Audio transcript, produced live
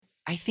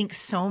I think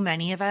so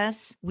many of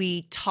us,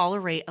 we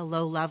tolerate a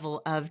low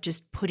level of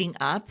just putting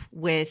up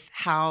with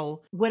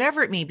how,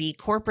 whatever it may be,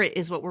 corporate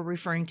is what we're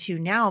referring to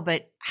now,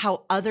 but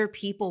how other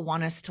people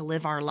want us to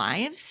live our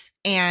lives.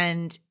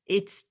 And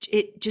it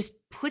just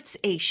puts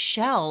a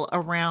shell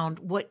around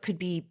what could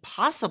be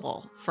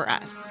possible for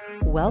us.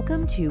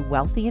 Welcome to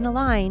Wealthy and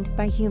Aligned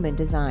by Human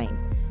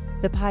Design,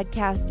 the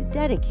podcast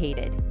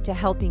dedicated to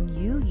helping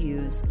you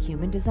use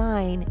human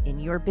design in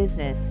your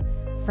business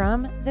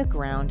from the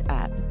ground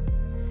up.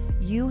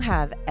 You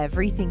have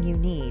everything you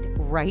need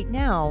right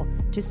now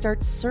to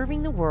start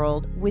serving the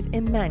world with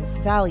immense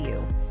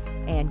value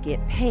and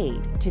get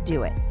paid to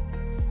do it.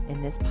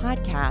 In this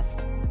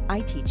podcast, I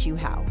teach you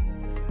how.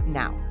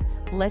 Now,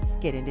 let's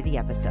get into the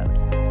episode.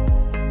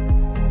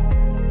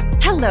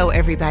 Hello,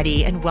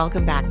 everybody, and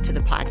welcome back to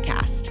the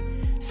podcast.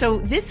 So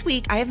this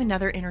week, I have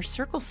another Inner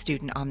Circle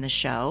student on the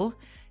show.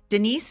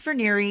 Denise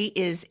Verneri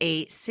is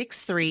a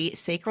 6'3"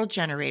 sacral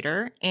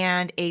generator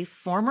and a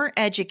former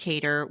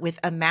educator with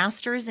a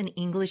master's in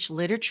English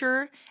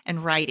literature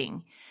and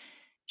writing.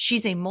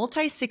 She's a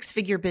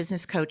multi-six-figure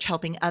business coach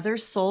helping other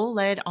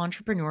soul-led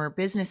entrepreneur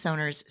business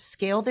owners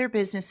scale their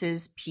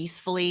businesses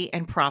peacefully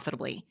and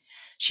profitably.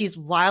 She's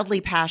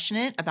wildly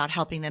passionate about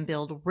helping them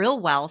build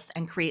real wealth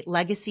and create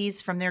legacies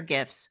from their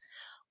gifts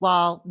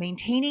while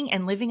maintaining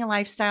and living a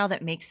lifestyle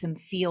that makes them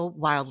feel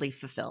wildly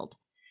fulfilled.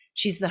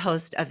 She's the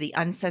host of the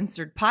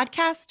Uncensensored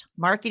podcast,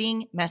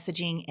 Marketing,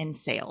 Messaging, and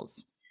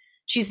Sales.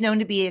 She's known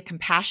to be a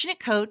compassionate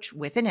coach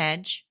with an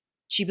edge.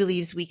 She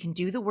believes we can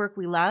do the work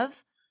we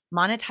love,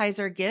 monetize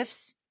our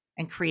gifts,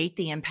 and create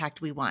the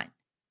impact we want.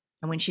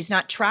 And when she's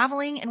not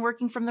traveling and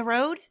working from the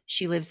road,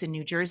 she lives in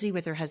New Jersey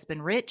with her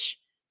husband, Rich,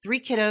 3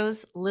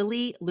 kiddos,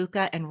 Lily,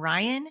 Luca, and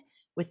Ryan,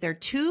 with their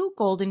 2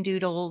 golden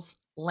doodles,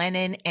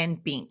 Lennon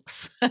and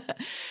Binks.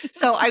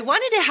 So I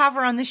wanted to have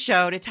her on the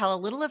show to tell a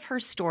little of her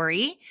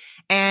story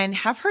and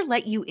have her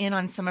let you in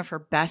on some of her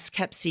best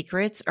kept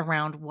secrets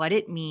around what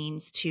it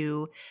means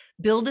to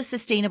build a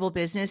sustainable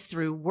business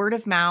through word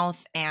of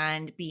mouth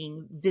and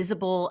being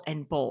visible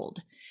and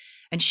bold.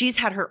 And she's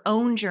had her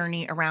own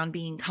journey around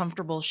being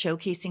comfortable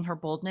showcasing her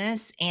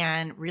boldness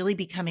and really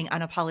becoming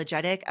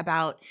unapologetic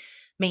about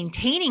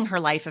maintaining her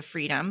life of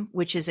freedom,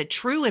 which is a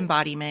true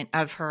embodiment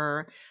of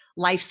her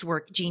life's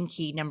work gene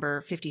key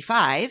number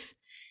 55,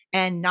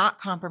 and not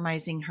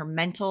compromising her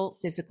mental,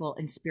 physical,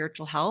 and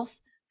spiritual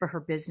health for her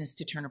business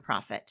to turn a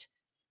profit.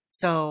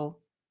 So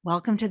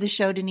welcome to the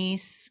show,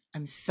 Denise.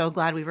 I'm so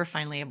glad we were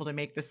finally able to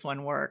make this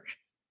one work.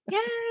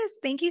 Yes.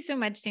 Thank you so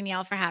much,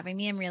 Danielle, for having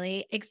me. I'm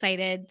really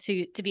excited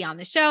to be on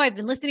the show. I've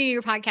been listening to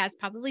your podcast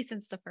probably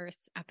since the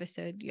first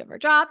episode you ever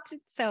dropped.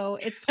 So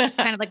it's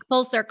kind of like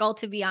full circle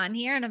to be on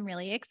here, and I'm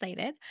really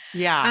excited.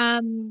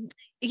 Yeah.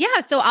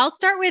 So I'll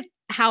start with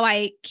how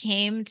I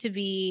came to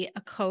be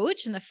a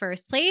coach in the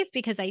first place,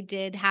 because I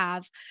did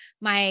have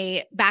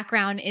my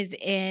background is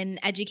in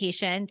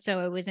education. So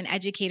I was an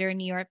educator in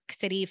New York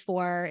City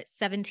for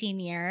 17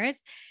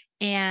 years.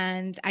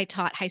 And I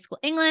taught high school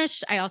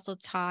English. I was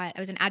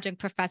an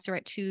adjunct professor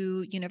at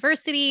 2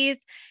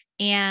 universities,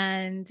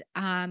 and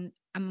I'm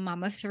a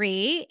mom of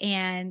 3.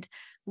 And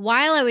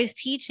while I was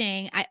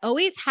teaching, I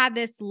always had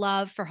this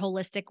love for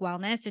holistic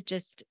wellness. It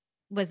just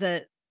was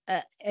an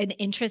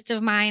interest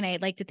of mine. I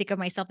like to think of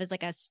myself as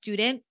like a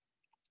student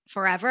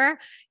forever.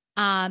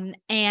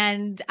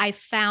 And I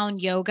found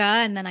yoga,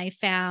 and then I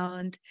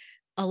found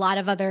a lot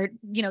of other,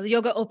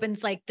 yoga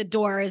opens like the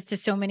doors to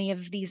so many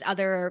of these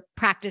other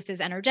practices,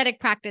 energetic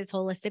practice,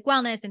 holistic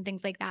wellness, and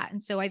things like that.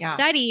 And so I've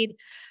studied,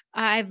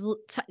 a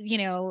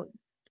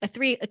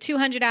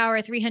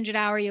 200-hour,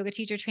 300-hour yoga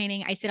teacher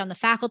training. I sit on the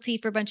faculty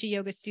for a bunch of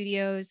yoga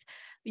studios,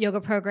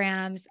 yoga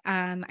programs.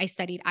 I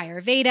studied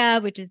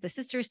Ayurveda, which is the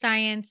sister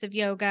science of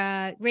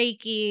yoga,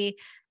 Reiki,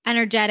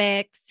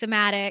 energetics,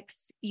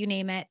 somatics, you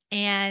name it.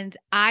 And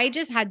I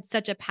just had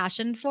such a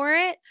passion for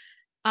it,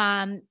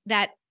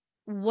 that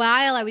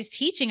while I was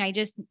teaching, I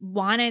just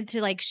wanted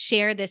to like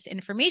share this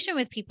information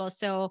with people.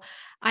 So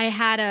I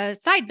had a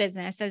side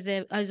business as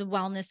a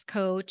wellness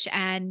coach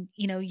and,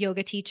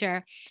 yoga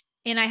teacher.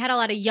 And I had a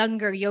lot of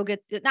younger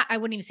I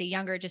wouldn't even say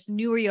younger, just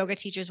newer yoga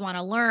teachers want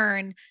to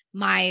learn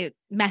my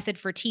method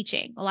for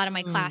teaching. A lot of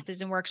my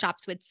classes and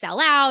workshops would sell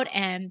out,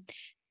 and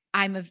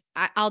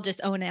I'll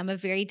just own it. I'm a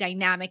very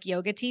dynamic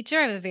yoga teacher.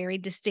 I have a very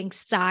distinct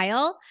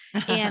style.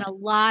 And a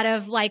lot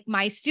of like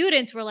my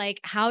students were like,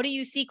 how do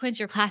you sequence?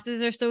 Your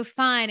classes are so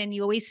fun. And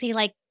you always say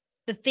like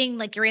the thing,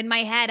 like you're in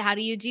my head. How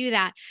do you do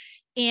that?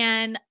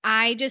 And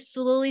I just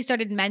slowly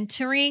started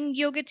mentoring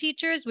yoga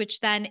teachers, which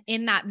then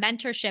in that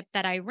mentorship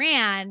that I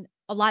ran,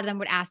 a lot of them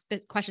would ask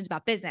questions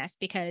about business,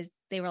 because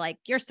they were like,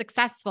 you're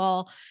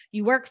successful,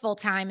 you work full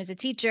time as a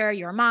teacher,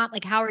 you're a mom,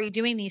 like, how are you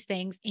doing these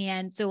things?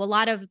 And so a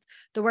lot of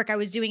the work I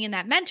was doing in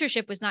that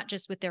mentorship was not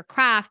just with their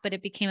craft, but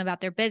it became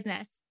about their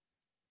business.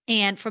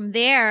 And from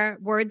there,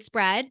 word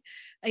spread,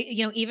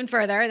 even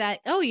further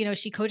that,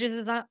 she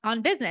coaches us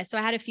on business. So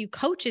I had a few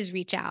coaches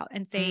reach out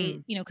and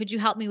say, could you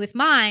help me with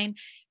mine?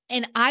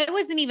 And I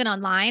wasn't even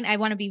online. I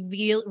want to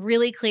be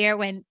really clear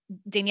when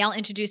Danielle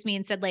introduced me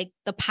and said like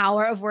the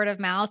power of word of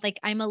mouth, like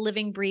I'm a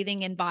living,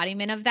 breathing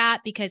embodiment of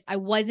that because I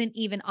wasn't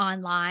even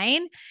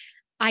online.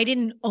 I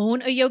didn't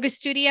own a yoga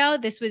studio.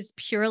 This was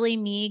purely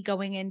me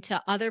going into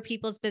other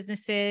people's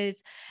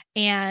businesses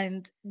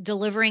and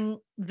delivering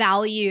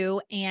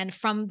value. And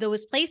from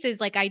those places,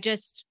 like I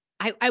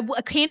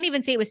can't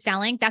even say it was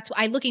selling.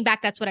 Looking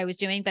back, that's what I was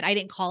doing, but I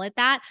didn't call it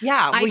that.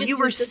 Yeah. I Well, just you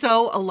were was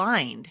so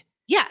aligned.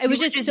 yeah, it You was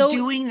were just just so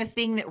doing the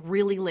thing that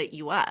really lit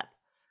you up.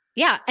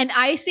 yeah. And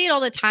I see it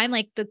all the time.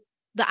 Like the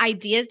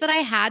ideas that I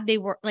had, they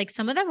were like,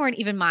 some of them weren't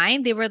even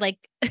mine. They were like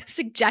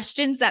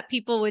suggestions that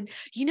people would,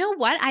 you know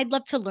what? I'd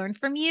love to learn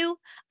from you.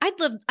 I'd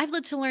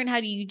love to learn how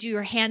you do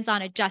your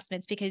hands-on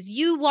adjustments because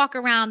you walk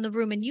around the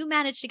room and you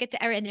manage to get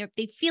to and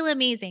they feel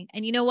amazing.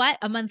 And you know what?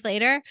 A month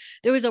later,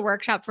 there was a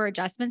workshop for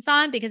adjustments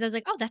on because I was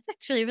like, oh, that's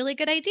actually a really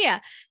good idea.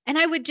 And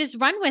I would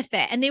just run with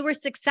it. And they were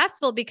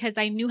successful because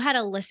I knew how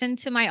to listen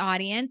to my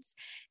audience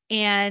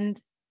and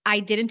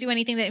I didn't do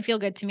anything that didn't feel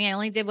good to me. I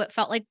only did what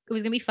felt like it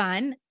was going to be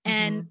fun.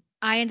 And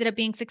I ended up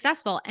being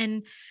successful.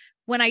 And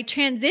when I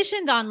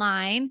transitioned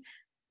online,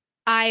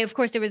 of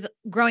course, there was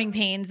growing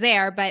pains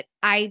there, but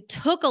I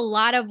took a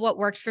lot of what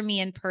worked for me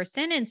in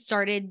person and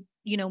started,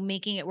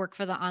 making it work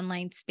for the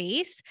online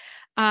space.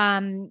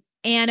 And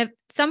at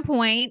some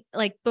point,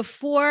 like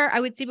before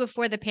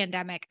the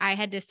pandemic, I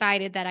had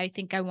decided that I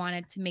think I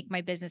wanted to make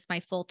my business my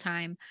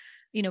full-time,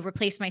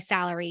 replace my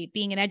salary.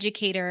 Being an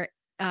educator,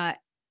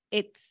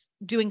 it's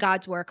doing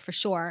God's work for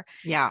sure.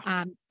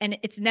 Yeah. And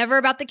it's never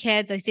about the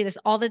kids. I see this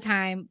all the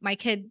time.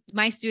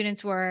 My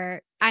students I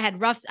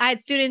had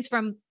students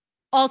from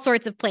all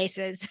sorts of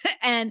places.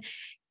 And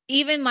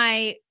even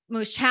my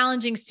most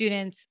challenging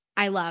students,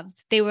 I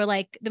loved. They were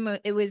like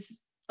it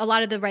was a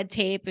lot of the red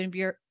tape and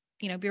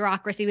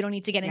bureaucracy. We don't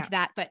need to get into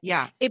that, but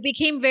it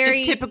became very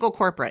just typical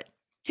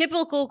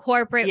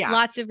corporate,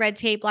 lots of red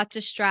tape, lots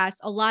of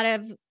stress, a lot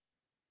of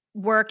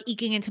work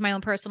eking into my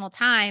own personal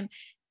time.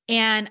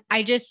 And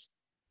I just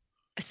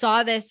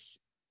saw this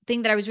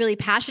thing that I was really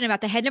passionate about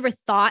that I had never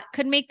thought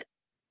could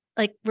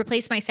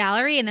replace my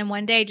salary. And then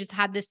one day I just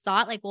had this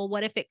thought like, well,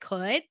 what if it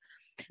could?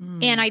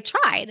 And I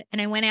tried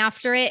and I went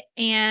after it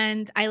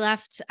and I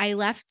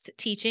left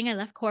teaching. I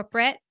left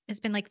corporate. It's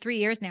been like 3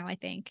 years now, I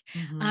think.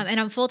 And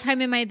I'm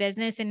full-time in my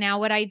business. And now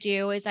what I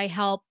do is I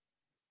help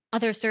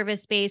other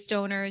service-based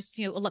owners,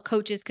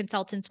 coaches,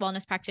 consultants,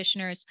 wellness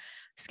practitioners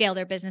scale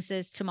their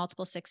businesses to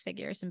multiple six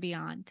figures and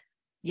beyond.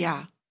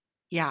 Yeah.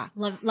 Yeah.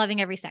 Loving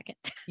every second.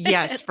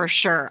 Yes, for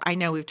sure. I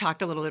know we've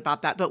talked a little bit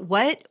about that, but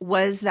what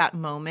was that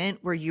moment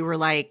where you were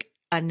like,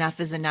 enough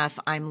is enough.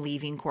 I'm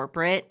leaving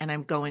corporate and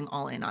I'm going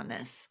all in on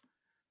this?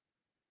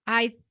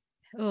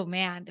 Oh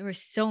man, there were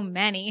so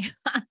many.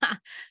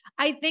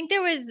 I think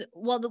there was,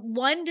 the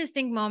one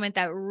distinct moment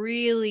that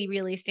really,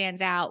 really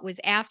stands out was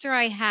after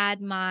I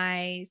had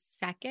my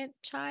second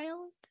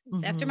child,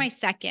 after my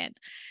second,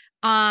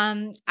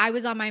 I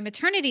was on my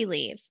maternity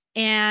leave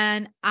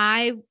and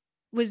I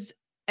was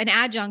an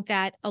adjunct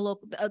at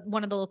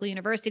one of the local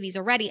universities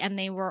already, and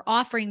they were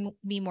offering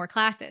me more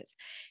classes.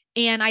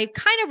 And I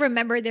kind of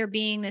remember there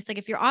being this, like,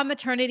 if you're on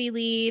maternity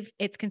leave,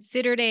 it's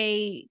considered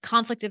a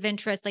conflict of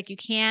interest. Like you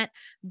can't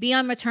be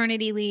on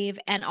maternity leave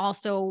and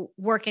also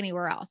work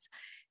anywhere else.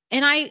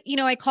 And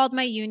I called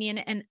my union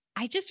and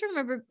I just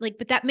remember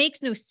but that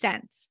makes no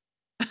sense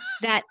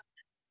that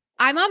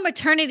I'm on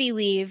maternity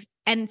leave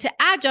and to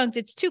adjunct,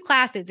 it's 2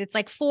 classes. It's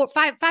like 5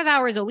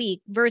 hours a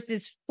week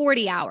versus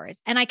 40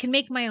 hours. And I can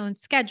make my own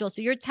schedule.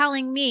 So you're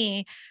telling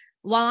me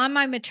while I'm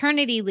on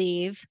maternity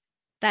leave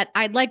that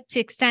I'd like to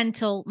extend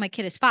till my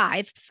kid is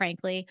 5,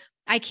 frankly,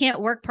 I can't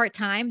work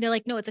part-time. They're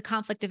like, no, it's a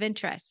conflict of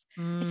interest.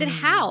 I said,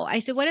 how? I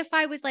said, what if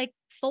I was like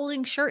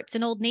folding shirts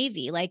in Old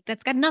Navy? Like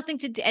that's got nothing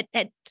to do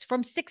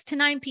from 6 to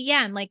 9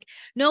 PM. Like,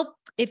 nope.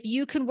 If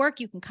you can work,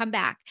 you can come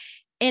back.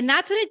 And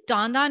that's when it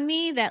dawned on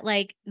me that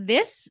like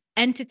this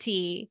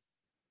entity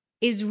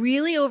is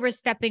really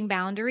overstepping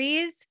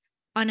boundaries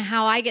on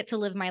how I get to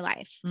live my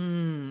life.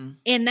 And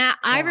that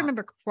I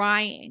remember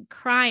crying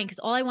because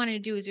all I wanted to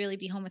do was really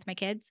be home with my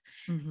kids.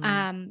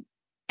 And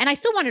I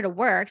still wanted to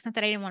work. It's not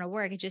that I didn't want to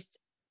work. It just,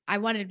 I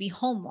wanted to be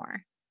home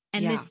more.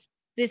 And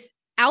this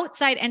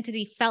outside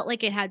entity felt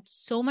like it had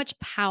so much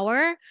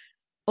power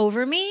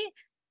over me.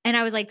 And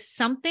I was like,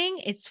 something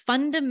is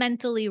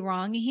fundamentally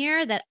wrong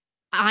here that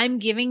I'm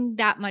giving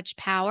that much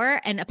power.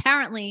 And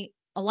apparently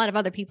a lot of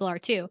other people are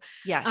too.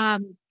 Yes.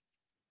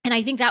 And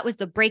I think that was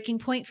the breaking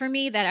point for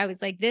me that I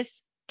was like,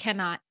 this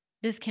cannot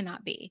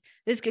be,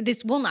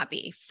 this will not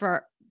be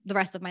for the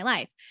rest of my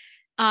life.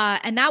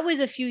 And that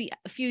was a few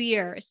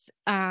years,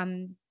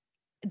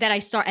 that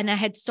I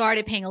had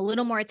started paying a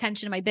little more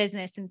attention to my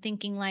business and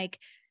thinking like,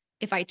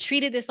 if I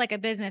treated this like a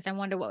business, I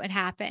wonder what would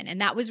happen.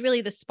 And that was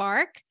really the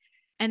spark.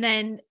 And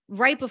then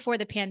right before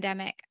the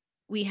pandemic,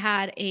 we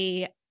had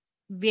a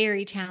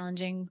very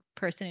challenging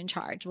person in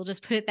charge. We'll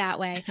just put it that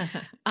way.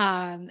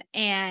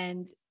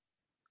 And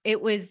it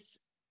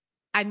was,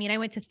 I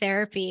went to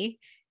therapy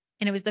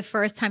and it was the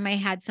first time I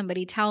had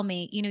somebody tell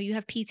me, you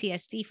have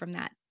PTSD from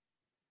that.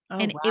 Oh,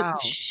 And it wow.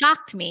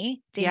 shocked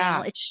me,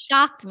 Danielle. Yeah. It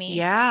shocked me.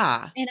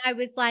 Yeah. And I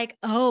was like,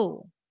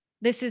 "Oh,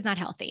 this is not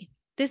healthy.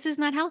 This is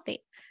not healthy."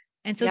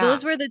 And so Yeah.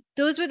 those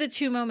were the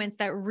two moments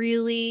that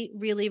really,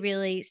 really,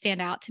 really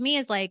stand out to me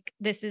as like,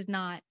 this is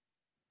not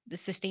the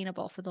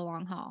sustainable for the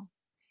long haul.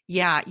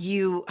 Yeah.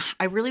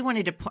 I really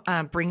wanted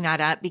to bring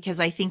that up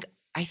because I think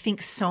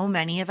so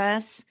many of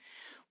us,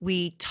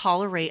 we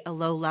tolerate a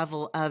low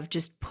level of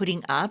just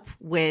putting up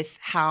with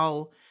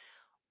how,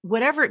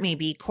 whatever it may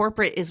be,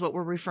 corporate is what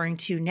we're referring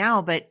to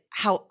now, but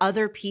how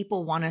other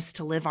people want us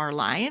to live our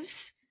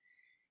lives.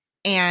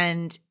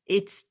 And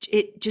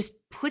it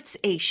just puts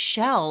a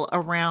shell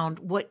around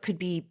what could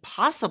be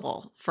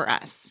possible for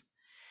us,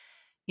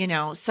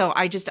 So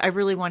I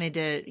really wanted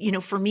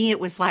to, for me, it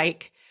was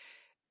like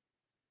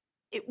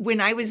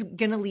when I was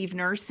going to leave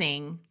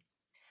nursing,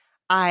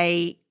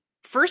 I,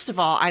 first of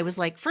all, I was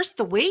like, first,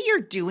 the way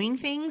you're doing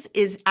things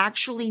is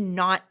actually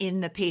not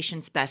in the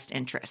patient's best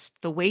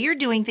interest. The way you're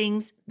doing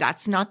things,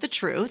 that's not the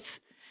truth.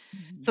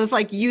 Mhm. So it's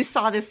like you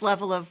saw this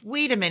level of,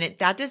 wait a minute,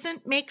 that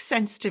doesn't make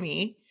sense to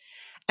me.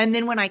 And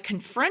then when I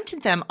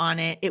confronted them on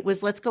it, it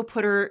was, let's go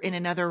put her in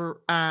another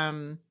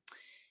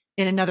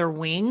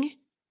wing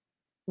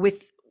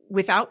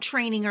without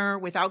training her,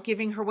 without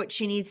giving her what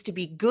she needs to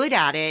be good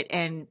at it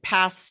and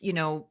pass,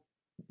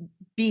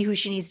 be who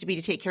she needs to be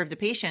to take care of the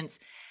patients.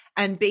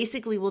 And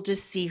basically we'll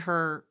just see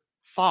her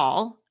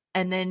fall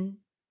and then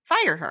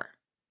fire her.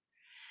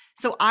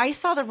 So I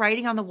saw the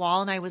writing on the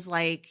wall and I was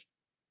like,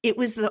 it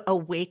was a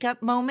wake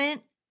up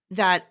moment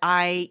that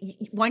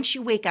once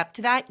you wake up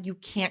to that, you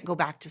can't go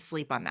back to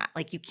sleep on that.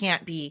 Like you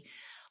can't be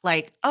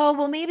like, oh,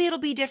 well, maybe it'll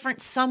be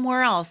different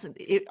somewhere else.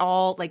 It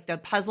all, like the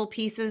puzzle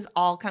pieces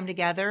all come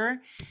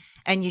together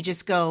and you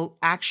just go,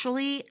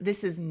 actually,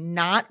 this is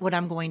not what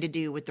I'm going to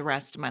do with the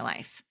rest of my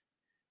life.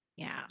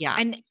 Yeah. Yeah.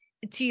 And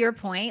to your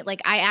point,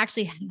 like I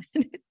actually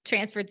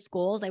transferred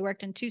schools. I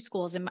worked in two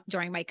schools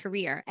during my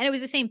career, and it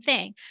was the same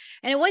thing.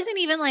 And it wasn't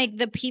even like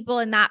the people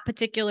in that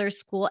particular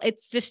school.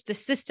 It's just the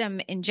system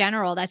in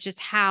general. That's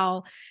just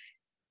how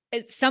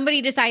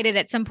somebody decided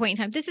at some point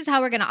in time, this is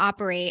how we're going to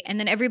operate. And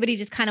then everybody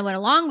just kind of went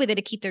along with it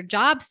to keep their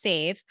job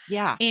safe.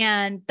 Yeah.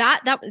 And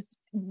that was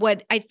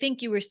what I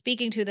think you were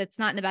speaking to. That's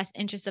not in the best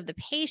interest of the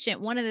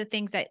patient. One of the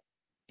things that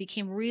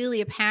became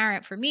really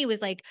apparent for me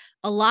was like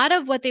a lot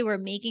of what they were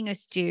making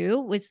us do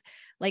was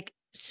like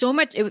so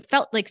much, it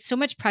felt like so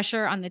much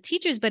pressure on the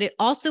teachers, but it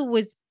also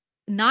was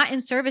not in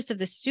service of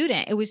the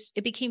student.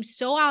 It became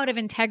so out of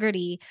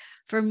integrity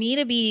for me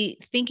to be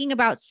thinking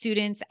about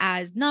students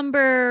as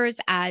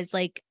numbers, as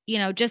like,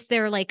 just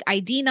their like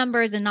ID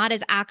numbers and not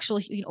as actual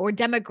or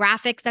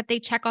demographics that they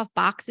check off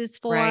boxes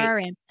for.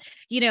 Right. And,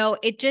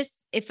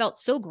 it felt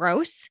so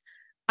gross.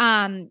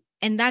 And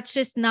that's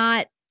just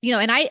not,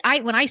 and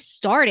when I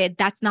started,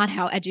 that's not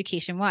how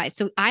education was.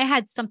 So I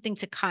had something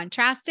to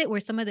contrast it where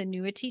some of the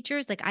newer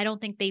teachers, like, I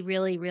don't think they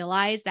really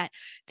realized that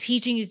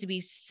teaching used to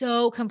be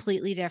so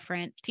completely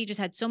different. Teachers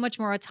had so much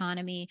more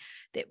autonomy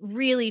that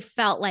really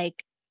felt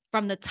like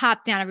from the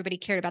top down, everybody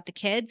cared about the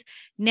kids.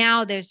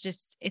 Now there's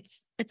just,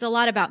 it's a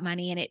lot about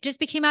money, and it just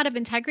became out of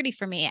integrity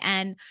for me.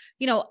 And,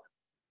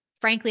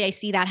 frankly, I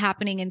see that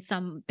happening in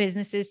some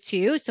businesses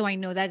too. So I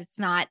know that it's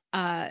not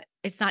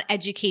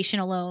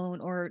education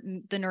alone or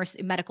the nurse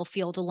medical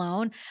field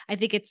alone. I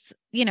think it's,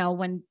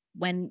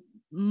 when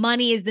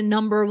money is the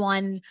number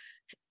one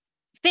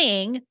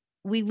thing,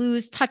 we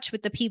lose touch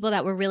with the people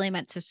that we're really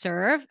meant to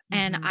serve.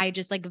 And Mhm. I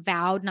just like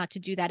vowed not to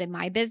do that in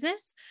my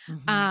business.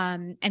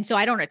 Mhm. And so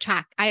I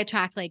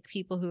attract like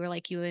people who are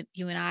like you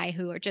and I,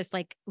 who are just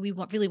like,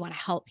 really want to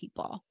help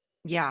people.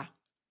 Yeah.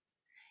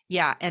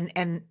 Yeah.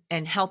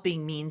 And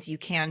helping means you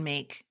can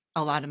make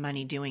a lot of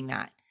money doing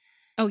that.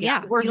 Oh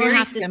Yeah. yeah. We're You don't very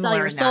have to sell similar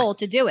your in that. soul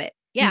to do it.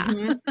 Yeah.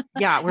 Mhm.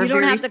 Yeah. We're You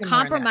don't very have to similar in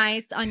that.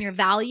 compromise on your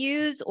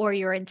values or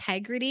your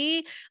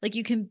integrity. Like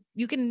you can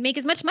make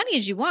as much money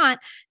as you want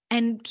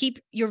and keep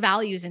your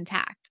values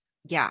intact.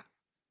 Yeah.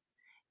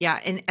 Yeah.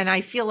 And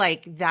I feel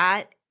like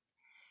that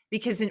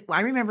because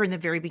I remember in the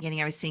very beginning,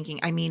 I was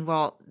thinking,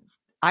 well,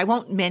 I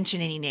won't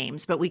mention any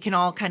names, but we can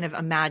all kind of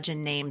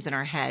imagine names in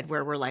our head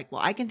where we're like,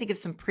 well, I can think of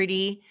some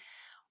pretty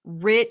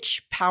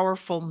rich,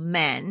 powerful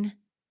men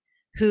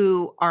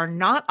who are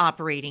not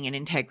operating in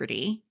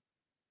integrity,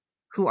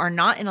 who are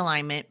not in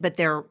alignment, but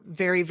they're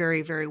very,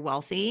 very, very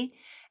wealthy.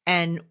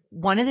 And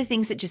one of the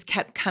things that just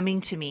kept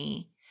coming to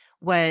me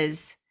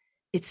was,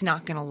 it's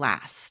not going to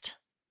last.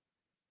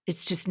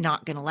 It's just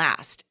not going to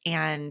last.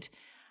 And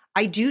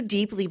I do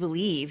deeply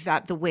believe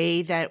that the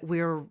way that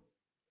we're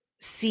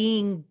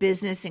seeing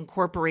business and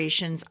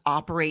corporations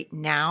operate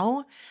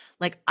now,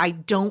 like, I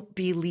don't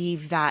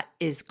believe that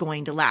is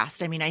going to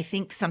last. I mean, I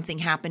think something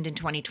happened in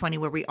 2020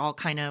 where we all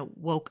kind of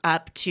woke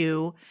up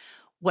to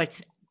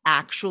what's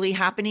actually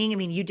happening. I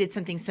mean, you did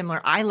something similar.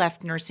 I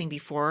left nursing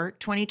before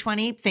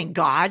 2020, thank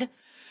God,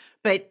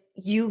 but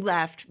you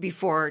left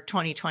before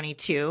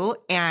 2022.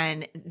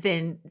 And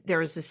then there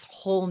was this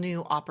whole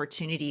new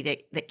opportunity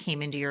that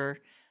came into your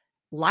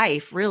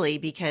life really,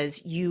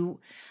 because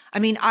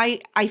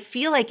I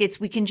feel like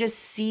we can just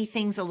see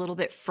things a little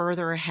bit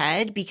further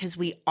ahead because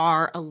we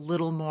are a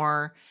little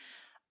more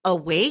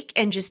awake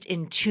and just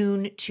in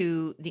tune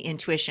to the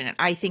intuition. And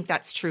I think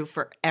that's true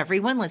for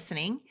everyone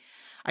listening.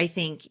 I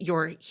think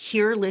you're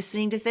here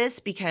listening to this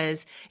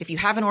because if you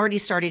haven't already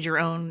started your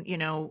own,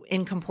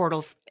 income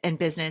portal and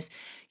business,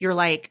 you're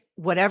like,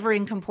 whatever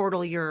income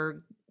portal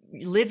you're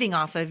living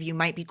off of, you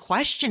might be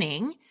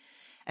questioning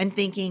and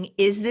thinking,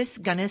 is this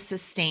going to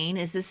sustain?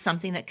 Is this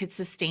something that could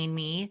sustain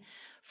me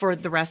for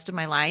the rest of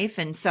my life?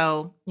 And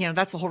so,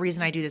 that's the whole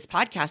reason I do this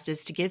podcast,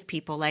 is to give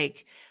people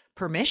like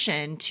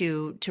permission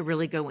to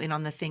really go in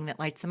on the thing that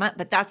lights them up.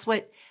 But that's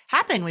what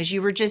happened, was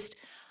you were just,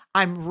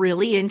 I'm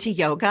really into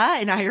yoga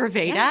and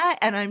Ayurveda,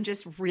 and I'm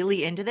just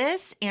really into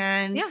this.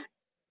 And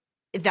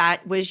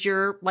that was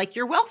your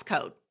wealth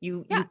code.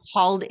 You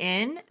called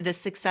in the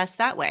success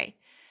that way.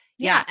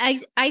 Yeah.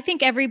 I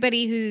think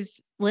everybody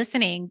who's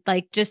listening,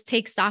 like, just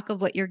take stock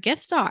of what your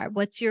gifts are.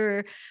 Where's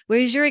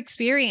your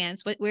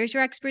experience? Where's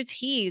your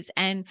expertise?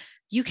 And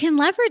you can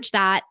leverage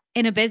that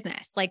in a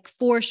business, like,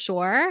 for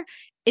sure.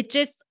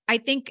 I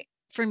think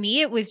for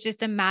me, it was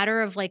just a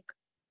matter of like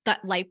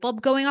that light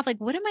bulb going off. Like,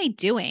 what am I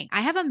doing?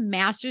 I have a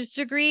master's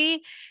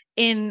degree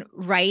in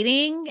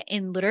writing,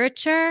 in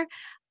literature.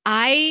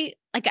 I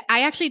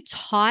actually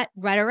taught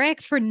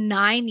rhetoric for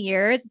 9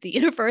 years at the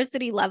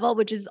university level,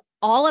 which is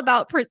all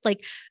about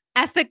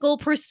ethical,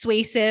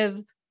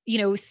 persuasive,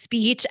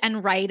 speech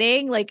and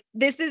writing. Like,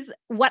 this is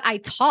what I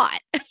taught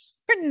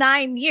for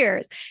 9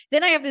 years.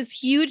 Then I have this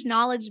huge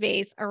knowledge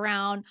base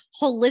around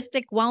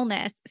holistic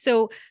wellness.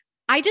 So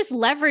I just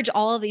leverage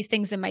all of these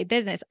things in my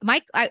business.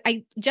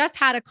 I just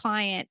had a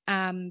client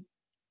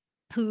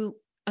who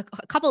a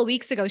couple of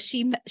weeks ago,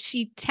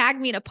 she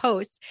tagged me in a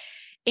post.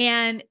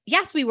 And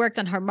yes, we worked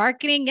on her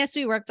marketing. Yes,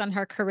 we worked on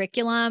her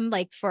curriculum,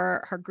 like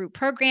for her group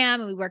program,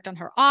 and we worked on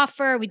her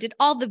offer. We did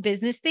all the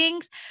business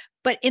things.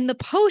 But in the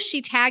post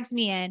she tags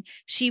me in,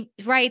 she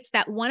writes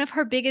that one of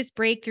her biggest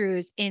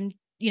breakthroughs in,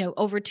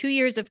 over 2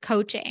 years of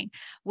coaching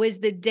was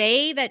the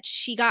day that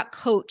she got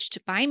coached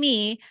by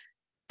me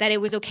that it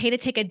was okay to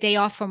take a day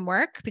off from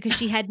work, because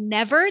she had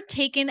never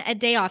taken a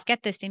day off.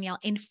 Get this, Danielle,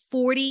 in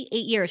 48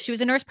 years. She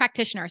was a nurse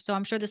practitioner, so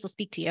I'm sure this will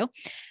speak to you.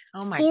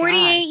 Oh my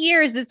 48 gosh.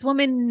 years, this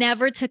woman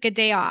never took a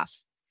day off.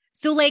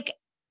 So like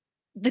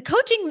the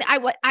coaching,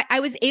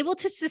 I was able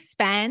to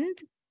suspend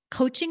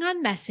coaching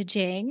on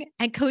messaging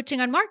and coaching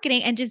on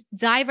marketing and just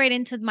dive right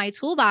into my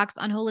toolbox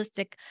on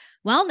holistic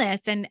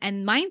wellness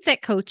and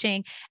mindset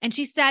coaching. And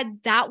she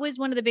said that was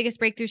one of the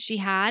biggest breakthroughs she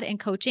had in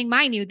coaching.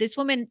 Mind you, this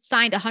woman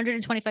signed a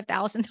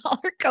 $125,000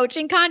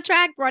 coaching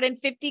contract, brought in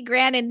 50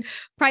 grand in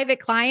private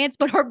clients.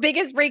 But her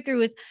biggest breakthrough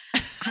was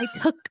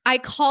I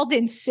called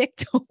in sick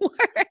to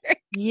work.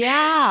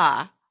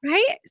 Yeah.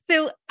 Right.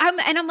 So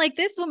I'm like,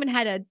 this woman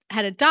had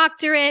a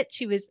doctorate.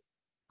 She was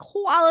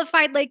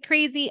qualified like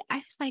crazy. I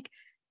was like,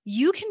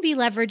 you can be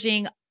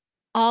leveraging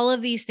all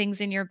of these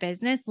things in your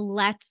business.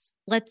 Let's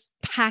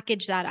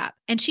package that up.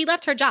 And she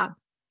left her job.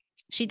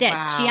 She did.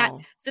 Wow.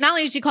 So not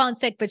only did she call in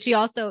sick, but she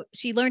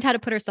learned how to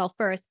put herself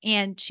first,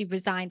 and she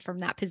resigned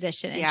from that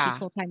position, and she's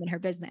full-time in her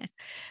business.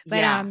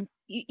 But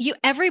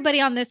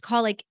everybody on this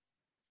call, like,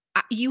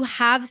 you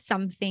have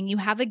something, you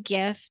have a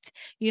gift,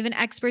 you have an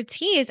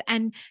expertise,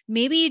 and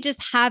maybe you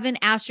just haven't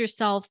asked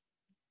yourself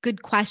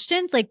good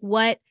questions. Like,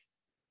 what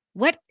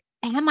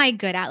am I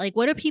good at? Like,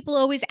 what are people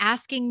always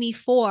asking me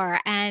for?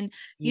 And,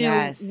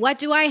 what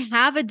do I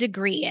have a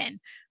degree in?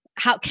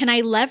 How can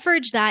I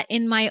leverage that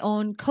in my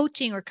own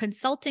coaching or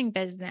consulting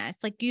business?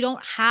 Like, you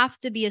don't have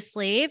to be a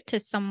slave to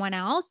someone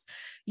else.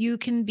 You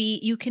can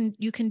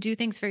do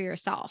things for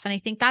yourself. And I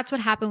think that's what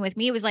happened with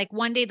me. It was like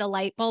one day the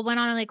light bulb went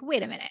on. I'm like,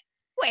 wait a minute.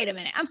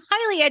 I'm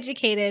highly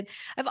educated.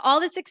 I have all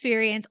this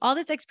experience, all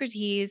this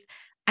expertise.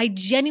 I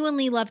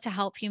genuinely love to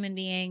help human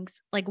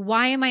beings. Like,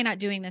 why am I not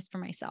doing this for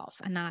myself?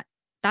 And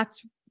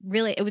that's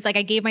really, it was like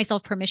I gave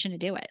myself permission to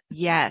do it.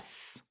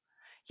 Yes.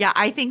 Yeah,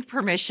 I think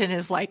permission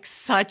is like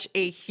such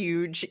a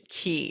huge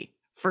key,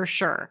 for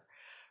sure.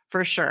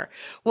 For sure.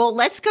 Well,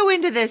 let's go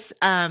into this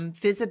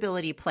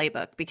visibility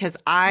playbook, because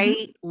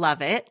I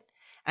love it.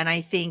 And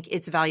I think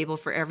it's valuable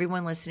for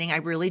everyone listening. I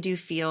really do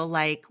feel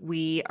like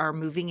we are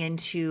moving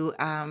into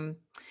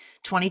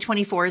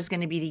 2024 is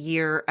going to be the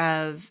year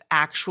of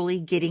actually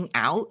getting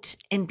out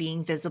and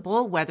being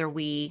visible, whether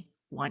we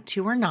want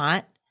to or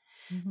not.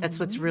 That's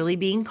what's really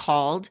being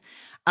called.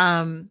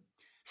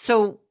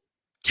 So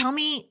tell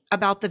me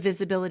about the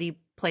visibility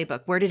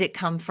playbook. Where did it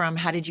come from?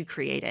 How did you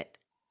create it?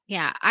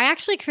 Yeah, I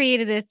actually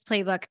created this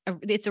playbook.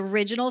 Its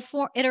original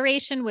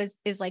iteration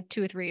is like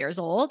 2 or 3 years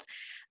old.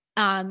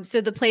 So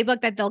the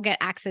playbook that they'll get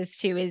access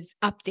to is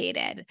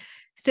updated.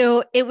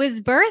 So it was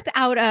birthed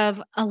out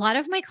of a lot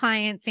of my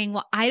clients saying,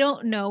 well, I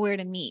don't know where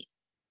to meet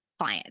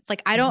clients.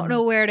 Like, I don't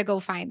know where to go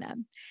find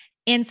them.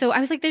 And so I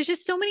was like, there's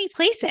just so many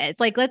places.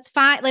 Like, let's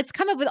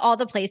come up with all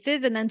the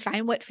places and then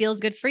find what feels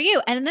good for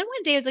you. And then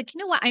one day I was like, you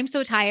know what? I'm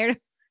so tired of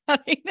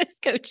having this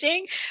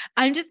coaching.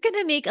 I'm just going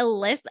to make a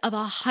list of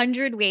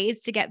 100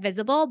 ways to get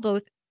visible,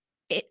 both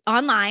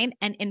online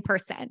and in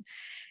person.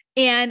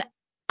 And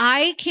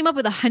I came up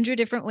with 100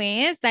 different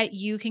ways that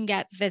you can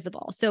get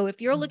visible. So if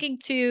you're looking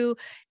to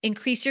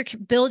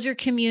build your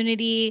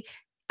community,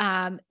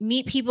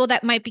 meet people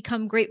that might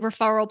become great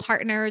referral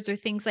partners or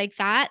things like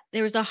that,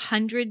 there's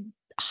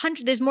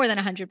there's more than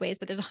 100 ways,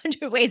 but there's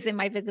 100 ways in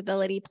my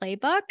visibility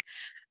playbook.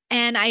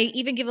 And I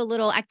even give a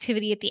little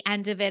activity at the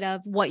end of it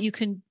of what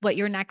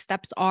your next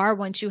steps are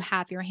once you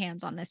have your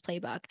hands on this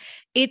playbook.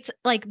 It's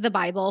like the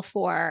Bible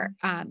for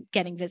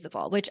getting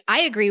visible, which I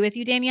agree with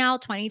you, Danielle.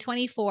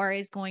 2024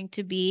 is going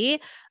to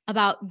be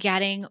about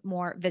getting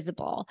more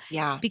visible.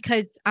 Yeah.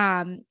 Because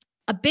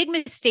a big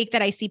mistake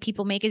that I see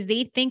people make is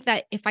they think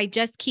that if I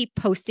just keep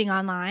posting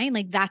online,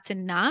 like that's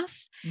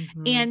enough.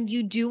 And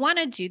you do want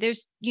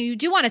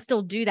to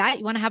still do that.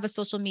 You want to have a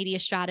social media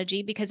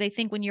strategy, because I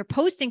think when you're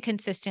posting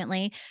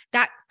consistently,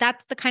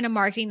 that's the kind of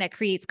marketing that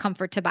creates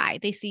comfort to buy.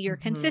 They see you're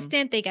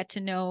consistent, they get to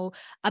know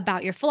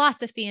about your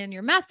philosophy and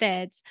your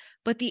methods.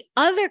 But the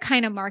other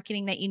kind of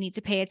marketing that you need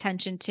to pay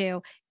attention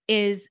to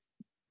is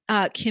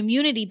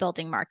community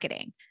building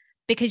marketing,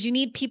 because you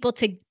need people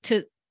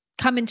to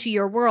come into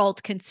your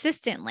world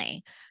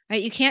consistently,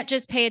 right? You can't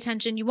just pay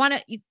attention. You want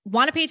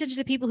to pay attention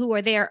to people who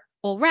are there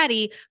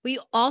already, but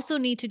you also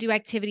need to do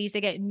activities that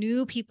get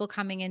new people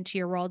coming into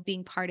your world,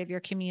 being part of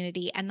your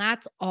community. And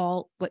that's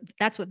what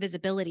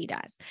visibility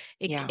does.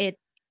 It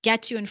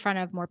gets you in front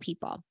of more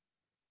people.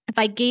 If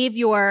I gave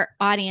your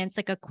audience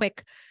like a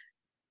quick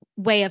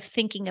way of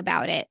thinking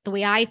about it, the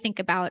way I think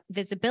about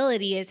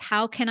visibility is,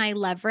 how can I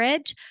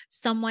leverage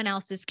someone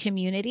else's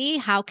community?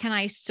 How can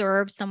I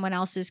serve someone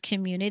else's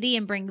community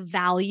and bring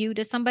value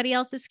to somebody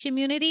else's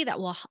community that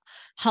will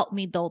help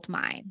me build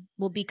mine,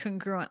 will be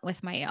congruent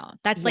with my own?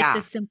 That's like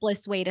the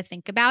simplest way to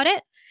think about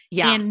it.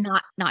 Yeah. And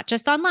not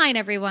just online,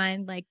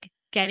 everyone, like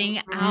getting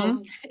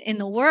out in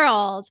the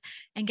world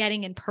and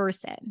getting in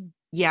person.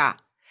 Yeah.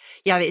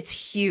 Yeah,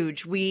 it's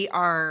huge. We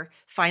are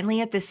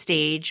finally at this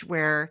stage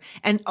where,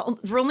 and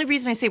the only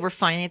reason I say we're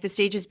finally at this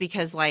stage is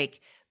because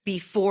like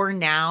before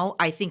now,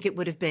 I think it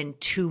would have been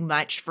too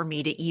much for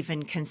me to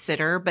even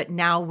consider, but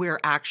now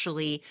we're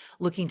actually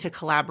looking to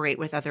collaborate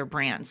with other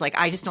brands. Like,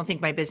 I just don't think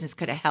my business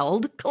could have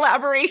held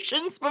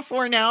collaborations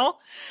before now.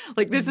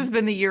 Like, this has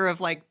been the year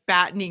of like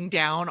battening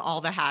down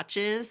all the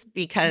hatches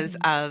because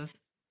of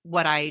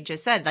what I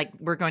just said. Like,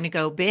 we're going to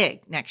go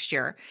big next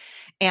year.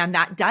 And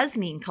that does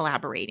mean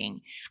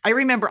collaborating. I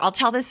remember, I'll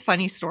tell this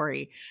funny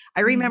story.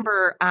 I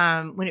remember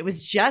when it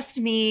was just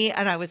me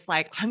and I was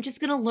like, I'm just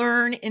going to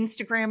learn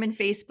Instagram and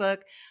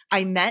Facebook.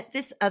 I met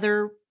this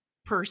other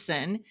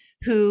person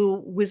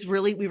who was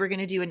we were going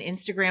to do an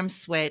Instagram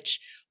switch.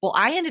 Well,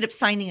 I ended up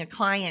signing a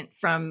client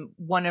from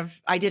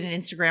I did an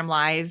Instagram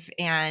live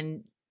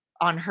and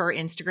on her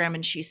Instagram,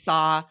 and she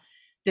saw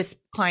this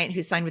client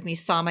who signed with me,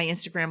 saw my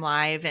Instagram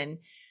live, and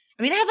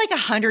I mean, I had like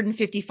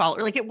 150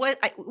 followers. Like it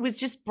was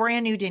just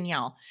brand new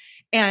Danielle.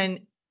 And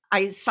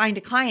I signed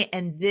a client,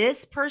 and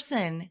this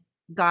person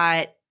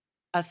got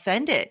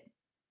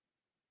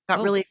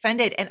really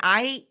offended. And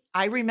I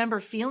remember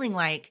feeling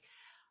like,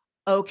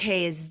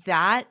 okay, is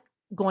that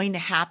going to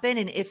happen?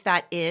 And if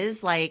that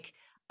is, like,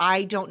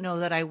 I don't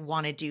know that I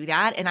want to do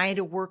that. And I had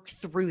to work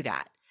through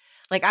that.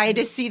 Like, I had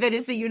to see that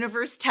as the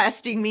universe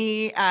testing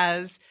me,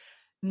 as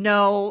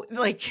no,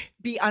 like,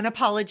 be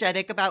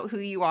unapologetic about who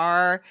you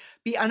are,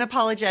 be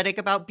unapologetic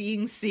about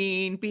being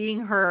seen,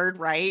 being heard,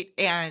 right?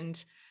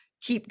 And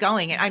keep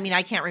going. And I mean,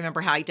 I can't remember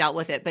how I dealt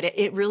with it, but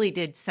it really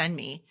did send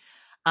me.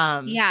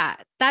 Yeah,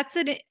 that's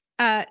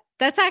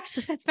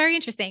very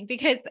interesting,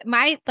 because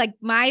my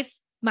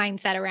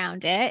mindset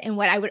around it and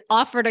what I would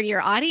offer to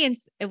your audience,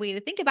 a way to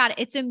think about it,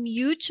 it's a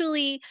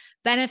mutually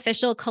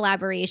beneficial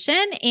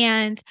collaboration.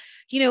 And,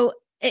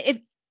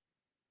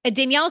 if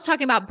Danielle's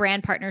talking about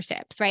brand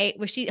partnerships, right?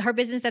 Where her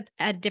business at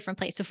a different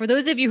place. So for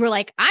those of you who are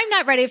like, I'm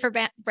not ready for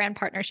brand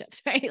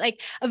partnerships, right?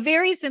 Like, a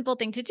very simple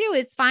thing to do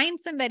is find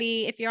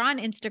somebody, if you're on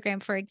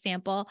Instagram, for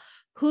example,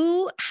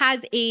 who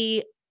has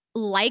a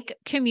like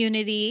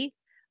community,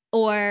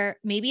 or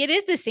maybe it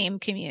is the same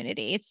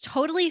community. It's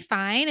totally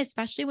fine,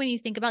 especially when you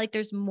think about, like,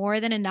 there's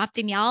more than enough.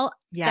 Danielle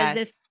says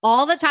this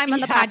all the time on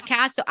the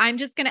podcast. So I'm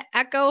just going to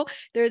echo,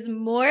 there's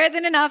more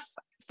than enough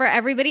for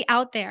everybody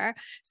out there.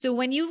 So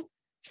when you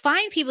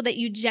find people that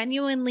you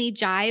genuinely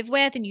jive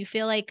with and you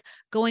feel like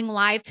going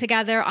live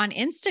together on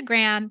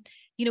Instagram,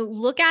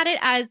 look at it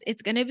as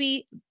it's going to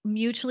be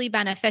mutually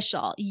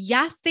beneficial.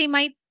 Yes, they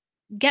might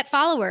get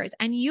followers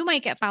and you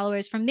might get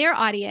followers from their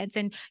audience,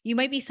 and you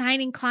might be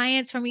signing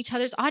clients from each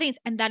other's audience.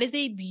 And that is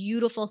a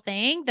beautiful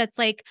thing. That's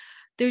like,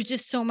 there's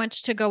just so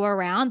much to go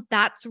around.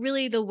 That's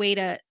really the way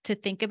to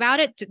think about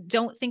it.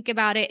 Don't think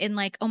about it in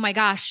like, oh my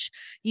gosh,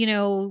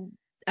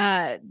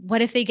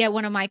 what if they get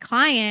one of my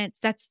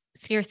clients? That's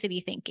scarcity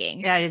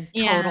thinking. That is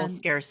total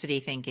scarcity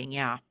thinking.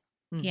 Yeah.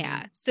 Mm-hmm.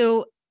 Yeah.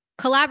 So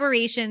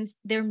collaborations,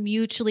 they're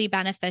mutually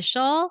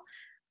beneficial.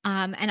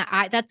 And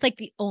that's like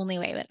the only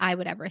way that I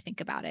would ever think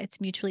about it.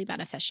 It's mutually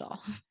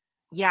beneficial.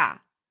 Yeah.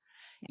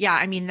 Yeah.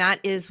 I mean, that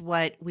is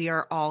what we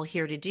are all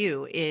here to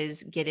do,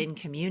 is get in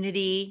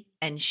community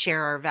and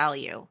share our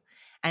value.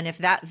 And if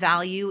that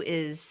value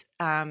is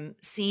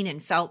seen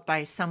and felt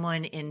by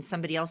someone in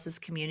somebody else's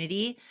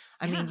community,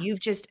 I mean, Yeah. you've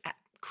just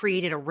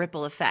created a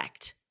ripple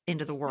effect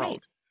into the Right.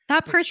 world.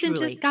 That Like person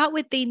just truly. got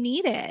what they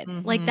needed.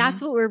 Like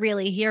that's what we're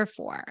really here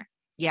for.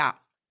 Yeah.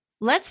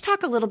 Let's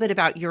talk a little bit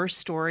about your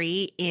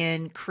story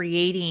in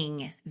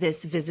creating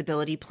this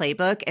visibility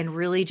playbook and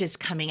really just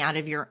coming out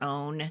of your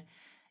own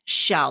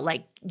shell.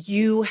 Like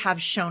you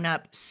have shown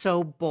up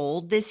so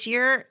bold this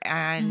year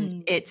and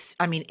Mm.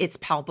 it's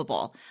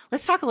palpable.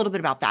 Let's talk a little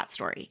bit about that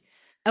story.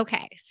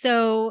 Okay.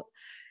 So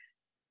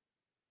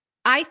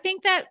I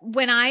think that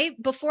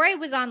before I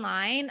was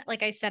online,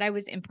 like I said, I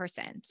was in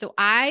person. So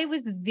I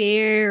was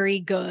very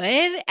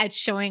good at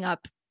showing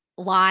up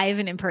live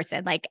and in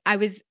person. Like I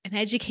was an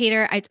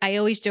educator. I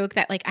always joke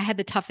that like I had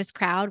the toughest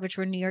crowd, which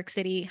were New York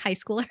City high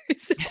schoolers.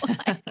 So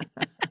like,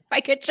 if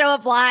I could show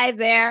up live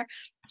there,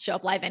 show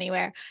up live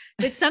anywhere.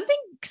 But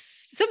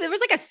there was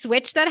like a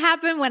switch that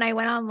happened when I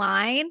went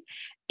online,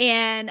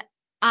 and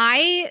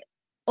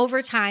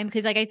over time,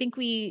 because like I think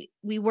we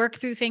work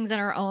through things on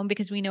our own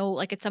because we know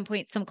like at some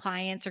point some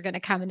clients are going to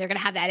come and they're going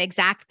to have that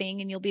exact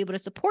thing and you'll be able to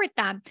support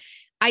them.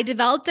 I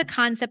developed a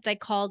concept I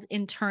called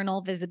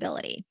internal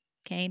visibility.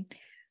 Okay.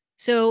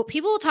 So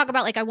people will talk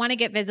about like, I want to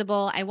get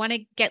visible, I want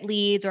to get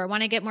leads, or I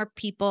want to get more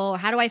people, or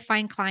how do I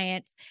find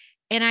clients?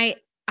 And I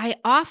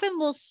often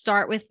will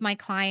start with my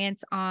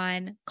clients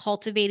on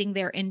cultivating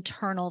their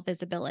internal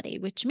visibility,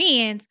 which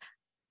means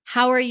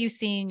how are you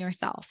seeing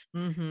yourself?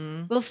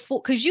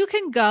 Before, because you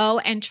can go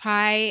and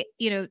try,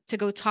 to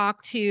go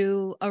talk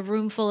to a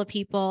room full of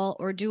people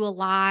or do a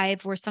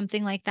live or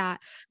something like that.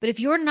 But if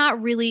you're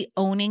not really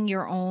owning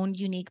your own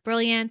unique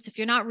brilliance, if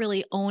you're not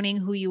really owning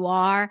who you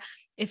are,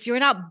 if you're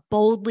not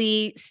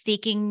boldly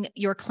staking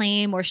your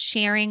claim or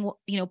sharing,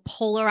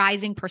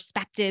 polarizing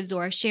perspectives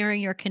or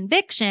sharing your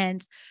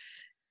convictions,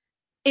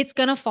 it's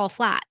going to fall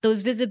flat.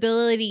 Those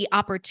visibility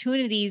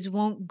opportunities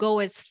won't go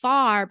as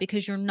far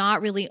because you're not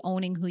really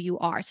owning who you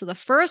are. So the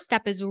first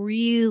step is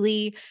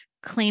really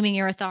claiming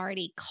your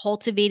authority,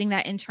 cultivating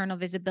that internal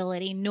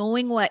visibility,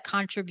 knowing what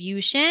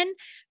contribution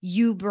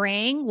you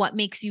bring, what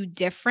makes you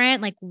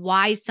different, like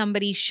why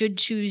somebody should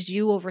choose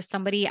you over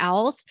somebody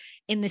else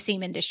in the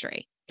same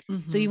industry.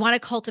 So you want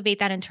to cultivate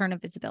that internal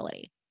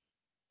visibility.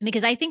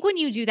 Because I think when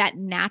you do that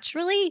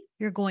naturally,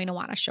 you're going to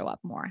want to show up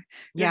more.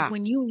 Yeah.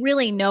 When you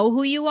really know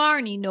who you are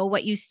and you know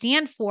what you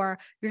stand for,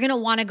 you're going to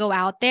want to go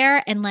out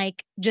there and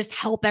like just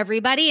help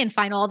everybody and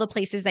find all the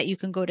places that you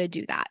can go to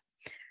do that.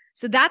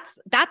 So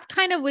that's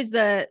kind of was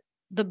the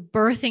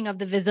birthing of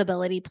the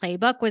visibility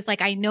playbook. Was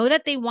like, I know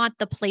that they want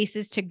the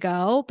places to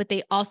go, but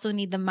they also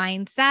need the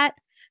mindset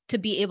to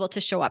be able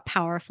to show up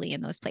powerfully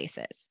in those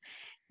places.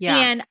 Yeah.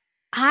 And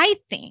I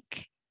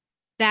think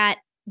that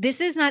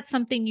this is not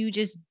something you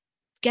just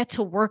get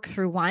to work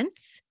through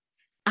once.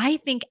 I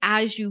think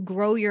as you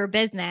grow your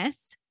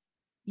business,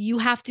 you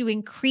have to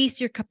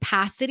increase your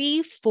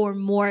capacity for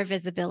more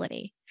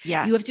visibility.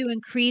 Yes. You have to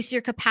increase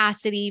your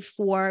capacity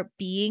for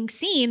being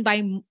seen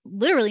by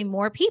literally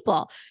more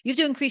people. You have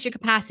to increase your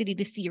capacity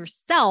to see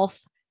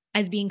yourself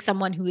as being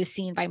someone who is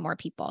seen by more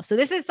people. So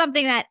this is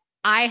something that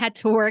I had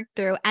to work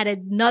through at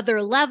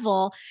another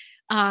level.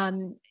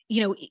 Even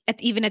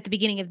at the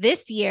beginning of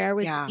this year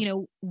was,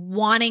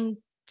 wanting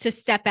to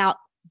step out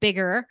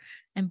bigger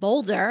and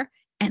bolder,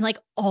 and like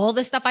all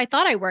the stuff I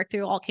thought I worked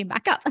through all came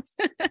back up.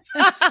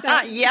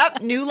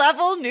 Yep. New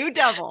level, new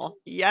devil.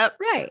 Yep.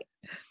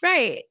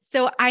 Right.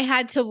 So I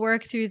had to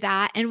work through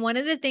that. And one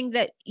of the things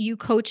that you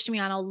coached me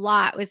on a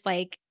lot was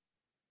like,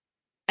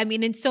 I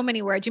mean, in so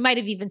many words, you might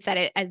have even said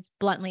it as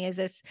bluntly as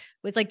this,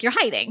 was like, you're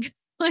hiding.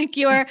 Like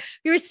you're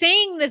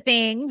saying the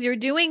things, you're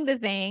doing the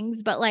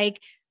things, but like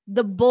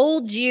the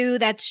bold you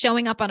that's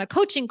showing up on a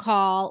coaching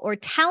call or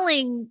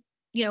telling,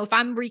 if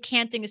I'm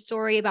recanting a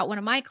story about one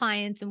of my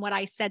clients and what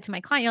I said to my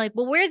client, you're like,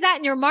 well, where's that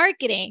in your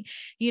marketing?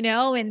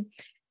 And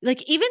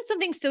like, even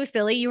something so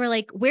silly, you were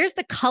like, where's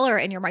the color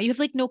in your marketing? You have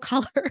like no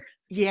color.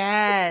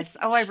 Yes.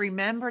 Oh, I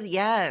remember.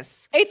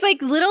 Yes. It's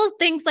like little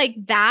things like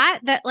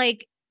that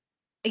like,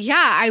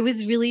 yeah, I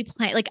was really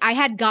like I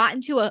had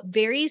gotten to a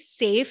very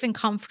safe and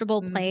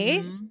comfortable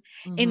place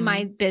in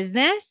my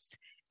business.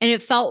 And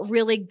it felt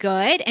really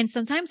good. And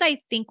sometimes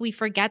I think we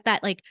forget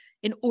that like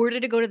in order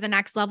to go to the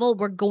next level,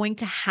 we're going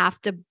to have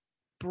to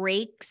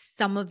break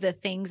some of the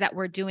things that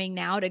we're doing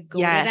now to go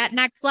to that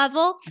next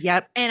level.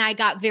 Yep. And I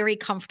got very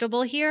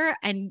comfortable here.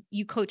 And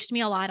you coached me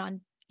a lot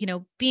on,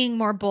 being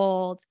more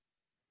bold.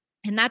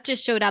 And that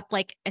just showed up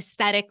like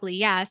aesthetically,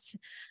 yes.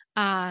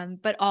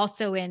 But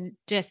also in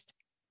just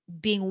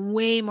being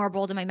way more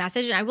bold in my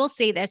message. And I will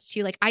say this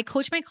too, like I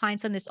coach my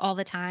clients on this all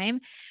the time,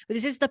 but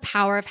this is the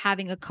power of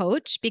having a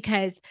coach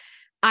because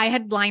I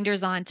had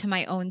blinders on to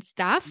my own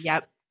stuff.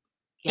 Yep.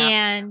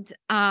 And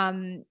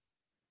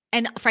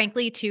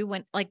frankly too,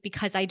 when like,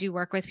 because I do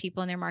work with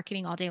people and they're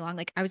marketing all day long,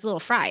 like I was a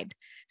little fried.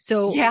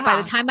 So by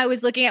the time I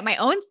was looking at my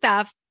own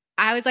stuff,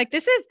 I was like,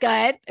 this is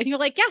good. And you're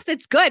like, yes,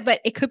 it's good,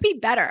 but it could be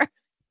better.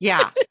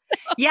 Yeah. So,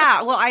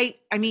 Yeah. Well, I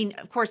mean,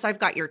 of course I've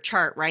got your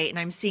chart, right? And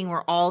I'm seeing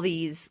where all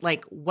these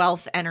like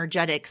wealth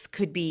energetics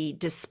could be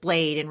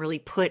displayed and really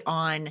put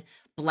on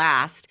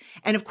blast.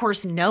 And of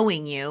course,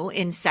 knowing you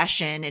in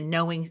session and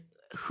knowing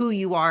who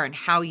you are and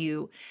how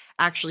you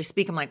actually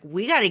speak, I'm like,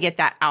 we got to get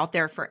that out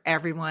there for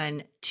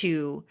everyone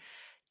to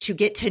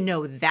get to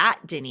know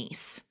that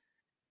Denise.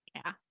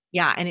 yeah.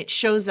 Yeah. And it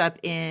shows up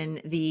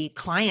in the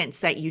clients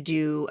that you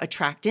do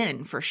attract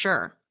in for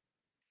sure.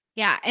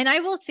 Yeah. And I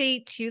will say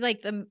too,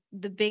 like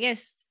the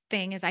biggest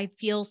thing is I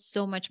feel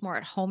so much more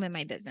at home in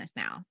my business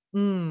now.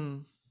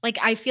 Mm. Like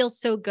I feel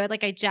so good.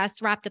 Like I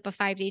just wrapped up a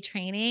 5-day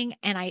training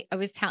and I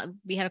was telling,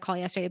 we had a call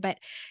yesterday, but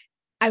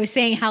I was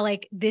saying how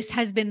like this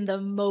has been the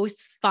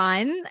most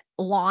fun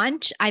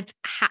launch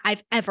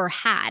I've ever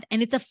had.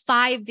 And it's a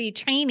 5-day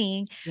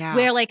training Yeah.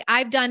 where like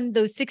I've done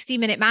those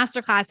 60-minute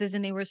masterclasses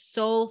and they were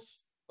so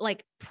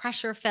like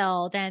pressure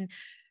filled and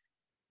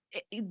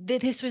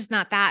this was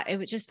not that.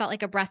 It just felt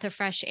like a breath of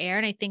fresh air.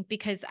 And I think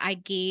because I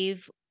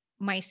gave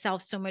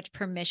myself so much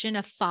permission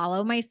to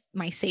follow my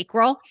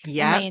sacral and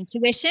my Yep.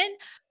 intuition,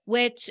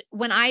 which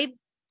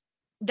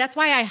that's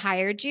why I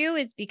hired you,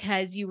 is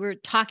because you were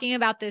talking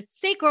about this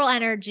sacral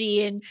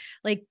energy and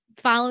like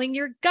following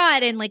your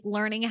gut and like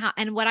learning how.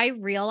 And what I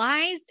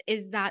realized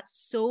is that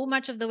so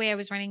much of the way I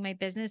was running my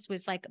business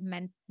was like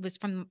was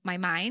from my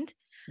mind.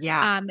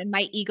 Yeah. And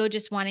my ego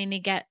just wanting to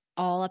get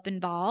all up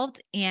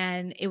involved.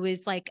 And it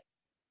was like,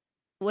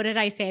 what did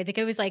I say? I think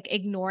it was like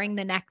ignoring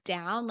the neck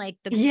down. Like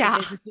the Yeah.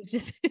 business was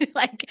just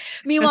like,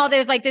 meanwhile,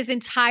 there's like this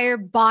entire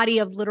body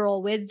of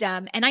literal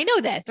wisdom. And I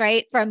know this,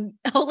 right? From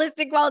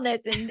holistic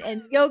wellness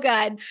and yoga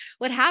and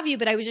what have you.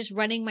 But I was just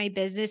running my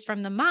business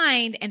from the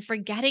mind and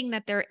forgetting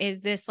that there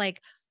is this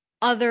like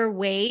other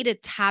way to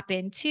tap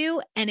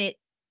into. And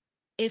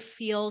it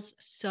feels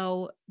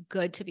so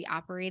good to be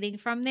operating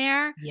from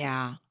there.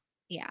 Yeah.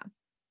 Yeah.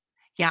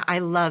 Yeah. I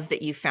love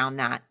that you found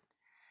that.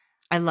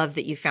 I love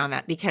that you found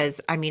that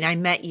because I mean, I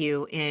met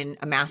you in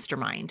a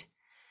mastermind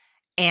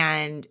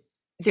and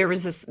there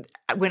was this,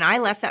 when I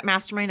left that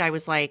mastermind, I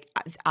was like,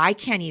 I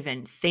can't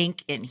even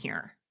think in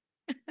here.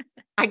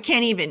 I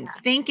can't even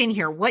think in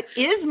here. What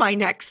is my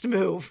next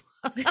move?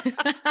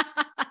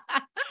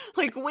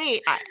 Like,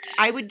 wait,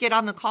 I would get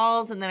on the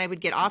calls and then I would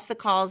get off the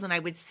calls and I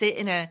would sit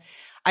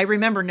I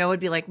remember Noah would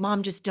be like,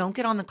 Mom, just don't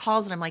get on the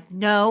calls. And I'm like,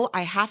 no,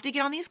 I have to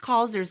get on these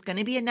calls. There's going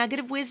to be a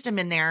negative wisdom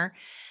in there.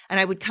 And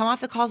I would come off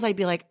the calls. I'd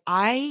be like,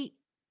 I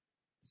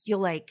feel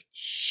like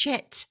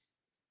shit.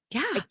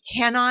 Yeah. I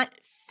cannot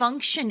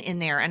function in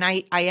there. And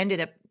I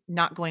ended up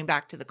not going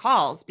back to the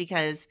calls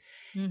because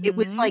it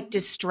was like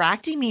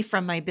distracting me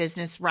from my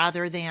business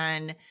rather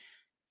than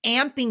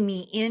amping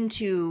me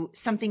into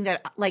something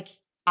that like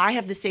I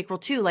have the sacral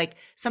too, like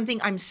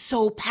something I'm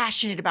so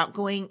passionate about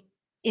going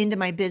into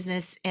my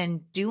business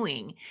and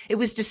doing. It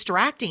was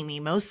distracting me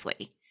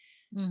mostly.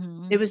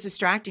 It was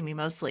distracting me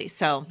mostly.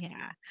 So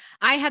Yeah,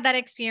 I had that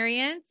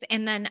experience.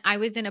 And then I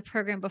was in a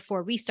program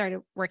before we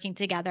started working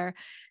together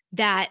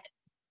that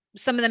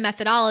some of the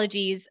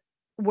methodologies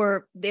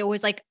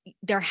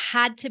there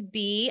had to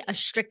be a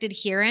strict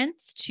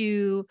adherence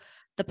to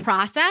the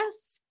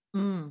process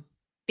mm,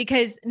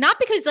 not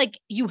because like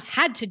you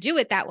had to do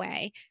it that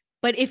way,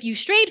 but if you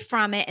strayed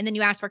from it and then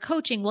you asked for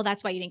coaching, well,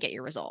 that's why you didn't get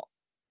your result.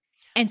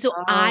 And so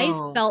I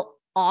oh, felt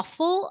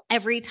awful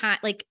every time,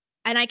 like,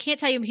 and I can't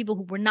tell you people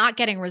who were not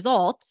getting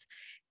results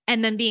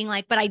and then being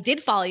like, but I did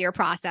follow your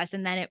process.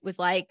 And then it was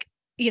like,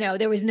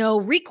 there was no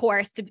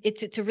recourse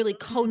to really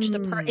coach it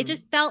mm,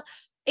 just felt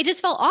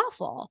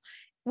awful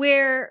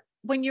where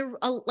when you're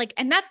like,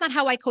 and that's not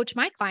how I coach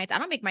my clients. I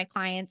don't make my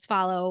clients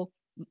follow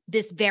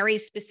this very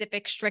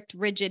specific, strict,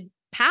 rigid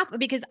path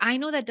because I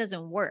know that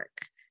doesn't work.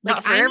 Like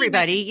not for I need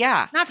everybody.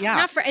 Yeah. Yeah.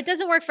 not for, it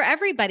doesn't work for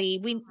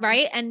everybody.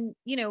 Right. And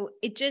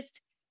it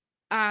just,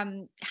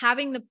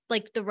 having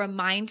the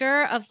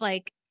reminder of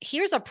like,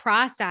 here's a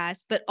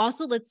process, but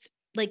also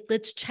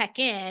let's check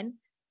in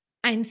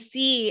and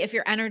see if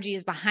your energy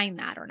is behind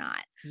that or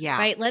not. Yeah.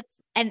 Right.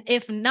 And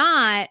if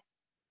not,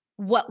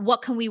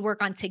 what can we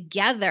work on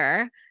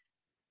together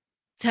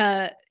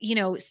to,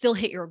 still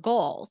hit your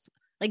goals?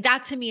 Like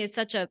that to me is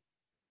such a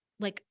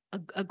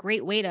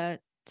great way to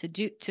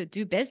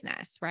do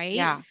business. Right.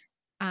 Yeah.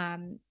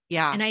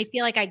 Yeah. And I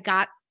feel like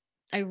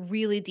I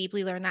really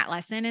deeply learned that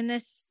lesson in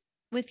this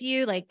with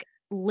you, like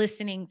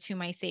listening to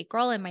my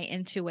sacral and my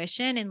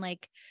intuition and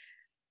like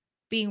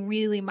being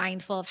really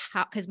mindful of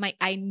because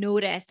I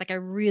noticed, like I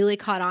really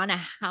caught on to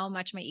how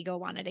much my ego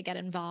wanted to get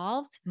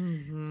involved.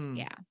 Hmm.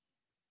 Yeah.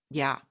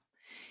 Yeah.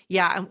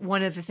 Yeah. And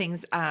one of the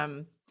things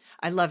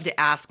I love to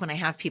ask when I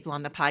have people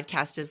on the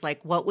podcast is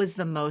like, what was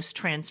the most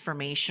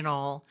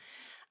transformational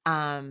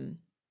um,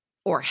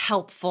 or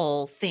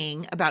helpful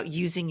thing about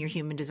using your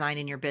human design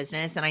in your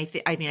business? And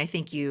I mean, I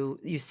think you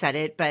said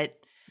it, but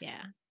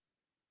Yeah.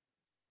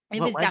 It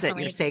what was was it? Your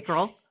definitely,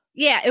 sacral?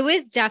 yeah, it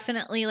was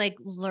definitely like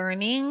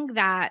learning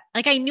that,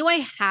 like, I knew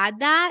I had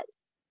that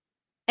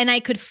and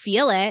I could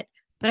feel it,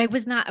 but I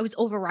was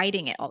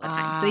overriding it all the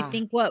time. So I Ah,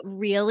 think what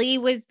really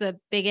was the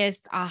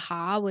biggest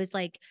aha was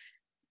like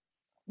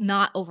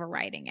not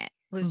overriding it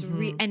was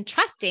and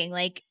trusting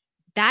like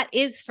that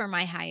is for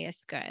my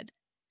highest good.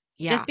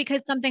 Yeah. Just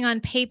because something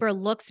on paper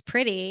looks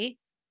pretty,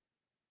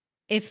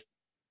 if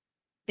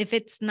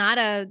it's not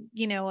a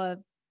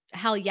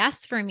hell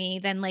yes for me,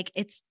 then like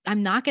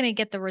I'm not going to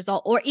get the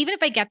result. Or even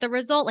if I get the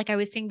result, like I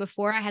was saying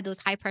before, I had those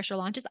high pressure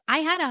launches. I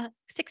had a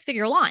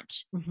 6-figure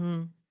launch,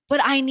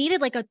 but I needed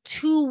like a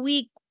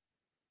 2-week,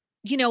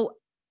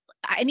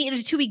 I needed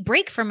a 2-week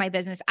break from my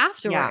business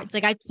afterwards.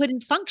 Like I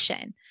couldn't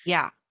function.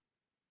 Yeah.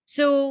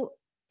 So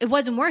it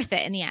wasn't worth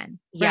it in the end.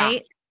 Yeah.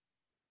 Right.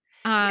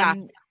 Yeah.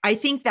 I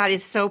think that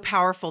is so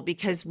powerful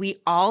because we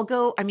all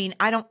go, I mean,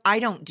 I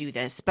don't do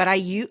this, but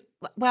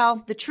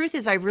well, the truth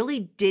is I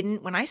really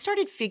didn't. When I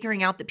started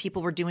figuring out that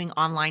people were doing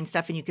online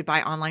stuff and you could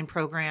buy online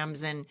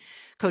programs and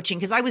coaching,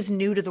 because I was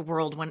new to that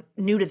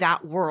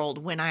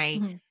world when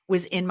I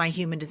was in my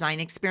human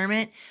design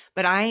experiment.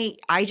 But I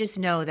just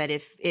know that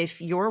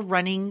if you're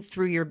running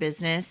through your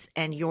business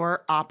and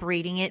you're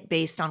operating it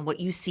based on what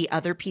you see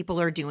other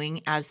people are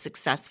doing as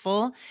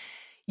successful,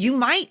 you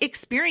might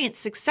experience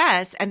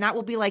success and that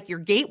will be like your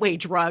gateway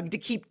drug to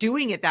keep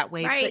doing it that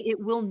way, but it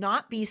will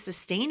not be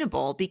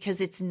sustainable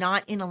because it's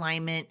not in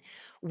alignment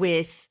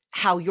with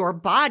how your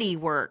body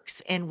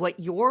works and what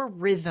your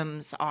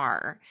rhythms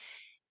are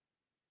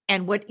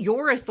and what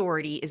your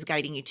authority is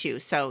guiding you to.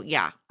 So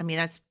yeah, I mean,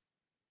 I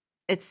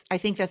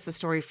think that's the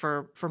story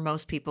for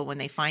most people when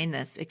they find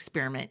this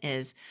experiment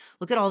is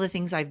look at all the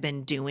things I've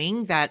been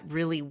doing that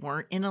really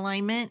weren't in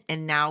alignment.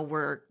 And now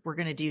we're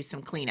going to do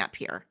some cleanup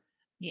here.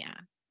 Yeah.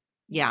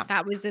 Yeah.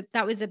 That was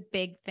a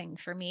big thing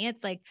for me.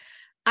 It's like,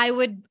 I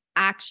would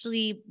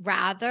actually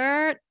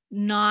rather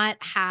not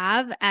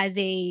have as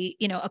a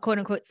quote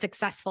unquote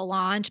successful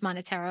launch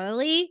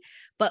monetarily,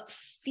 but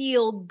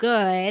feel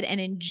good and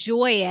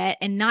enjoy it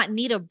and not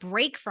need a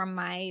break from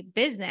my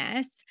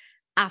business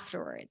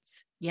afterwards.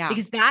 Yeah.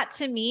 Because that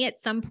to me, at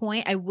some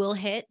point I will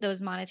hit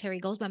those monetary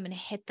goals, but I'm going to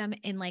hit them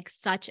in like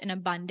such an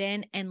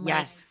abundant and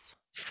like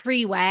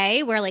free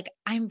way where like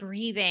I'm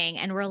breathing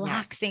and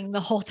relaxing the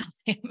whole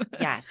time.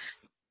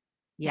 Yes.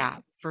 Yeah,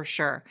 for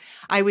sure.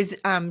 I was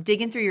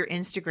digging through your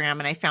Instagram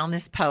and I found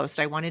this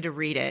post. I wanted to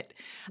read it.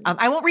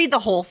 I won't read the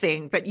whole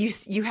thing, but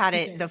you had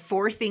it, the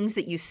 4 things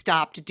that you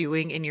stopped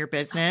doing in your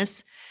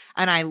business.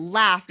 And I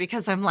laughed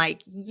because I'm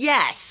like,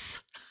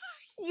 yes.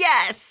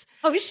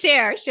 Oh,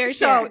 share.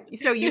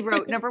 So you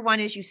wrote, number 1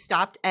 is you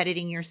stopped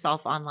editing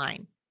yourself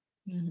online.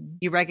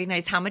 You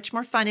recognize how much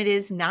more fun it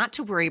is not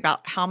to worry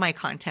about how my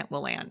content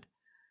will land.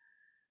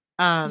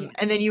 And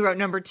then you wrote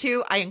number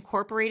 2, I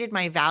incorporated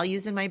my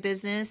values in my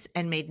business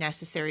and made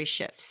necessary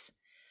shifts.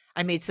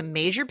 I made some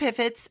major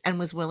pivots and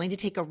was willing to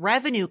take a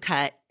revenue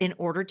cut in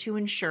order to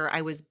ensure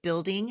I was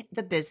building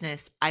the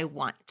business I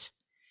want.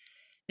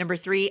 Number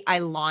 3, I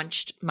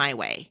launched my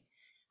way.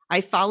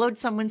 I followed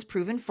someone's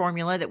proven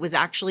formula that was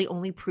actually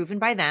only proven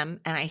by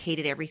them, and I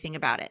hated everything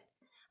about it.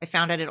 I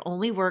found out it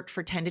only worked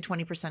for 10 to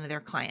 20% of their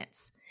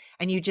clients.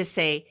 And you just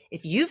say,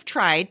 if you've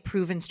tried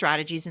proven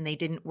strategies and they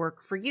didn't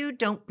work for you,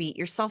 don't beat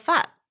yourself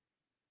up.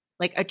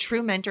 Like a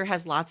true mentor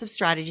has lots of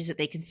strategies that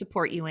they can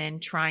support you in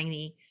trying.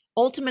 The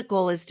ultimate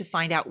goal is to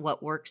find out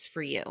what works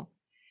for you.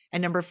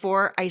 And number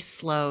 4, I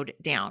slowed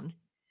down.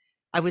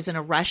 I was in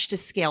a rush to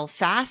scale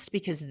fast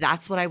because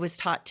that's what I was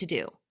taught to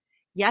do.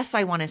 Yes,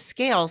 I want to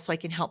scale so I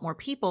can help more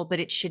people, but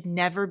it should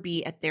never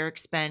be at their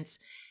expense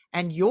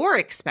and your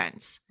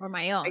expense. Or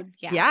my own.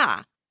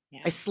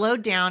 I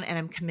slowed down and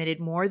I'm committed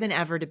more than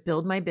ever to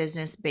build my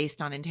business based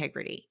on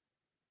integrity.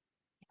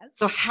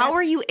 So how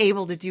are you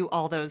able to do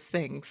all those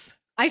things?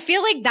 I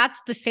feel like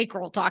that's the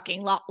sacral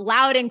talking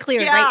loud and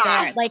clear right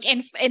there. Like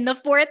in the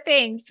 4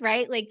 things,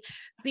 right? Like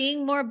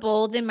being more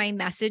bold in my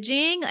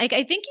messaging. Like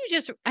I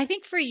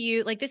think for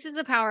you, like this is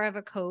the power of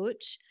a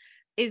coach,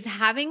 is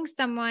having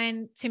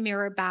someone to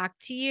mirror back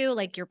to you,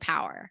 like your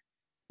power.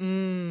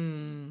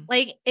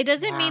 Like it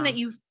doesn't mean that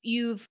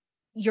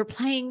you're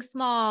playing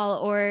small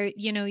or,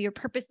 you're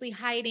purposely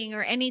hiding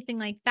or anything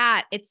like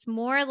that. It's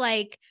more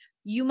like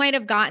you might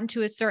have gotten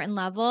to a certain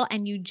level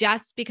and you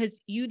just, because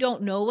you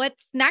don't know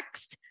what's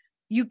next,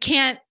 you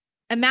can't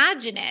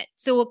imagine it.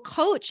 So a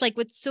coach, like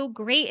what's so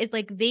great is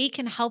like, they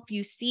can help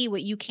you see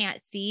what you can't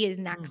see is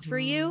next for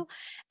you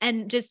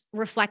and just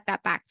reflect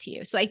that back to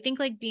you. So I think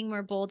like being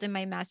more bold in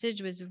my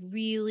message was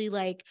really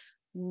like,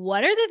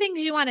 what are the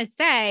things you want to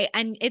say?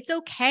 And it's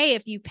okay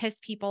if you piss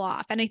people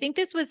off. And I think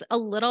this was a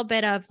little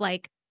bit of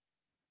like,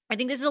 I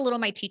think this is a little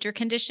my teacher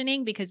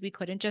conditioning because we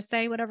couldn't just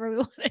say whatever we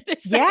wanted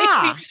to say.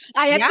 I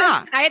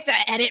had to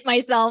edit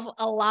myself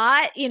a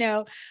lot,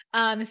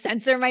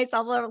 censor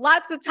myself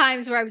lots of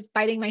times where I was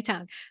biting my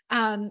tongue.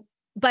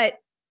 But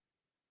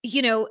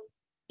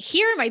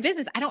here in my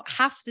business, I don't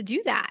have to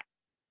do that.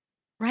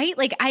 Right.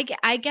 Like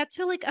I get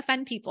to like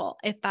offend people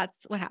if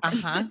that's what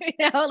happens.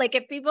 Like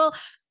if people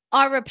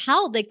are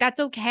repelled, like that's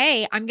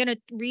okay. I'm going to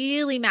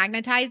really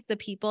magnetize the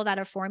people that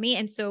are for me.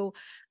 And so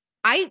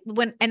I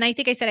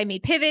think I said I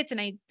made pivots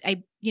and I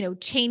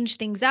changed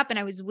things up and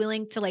I was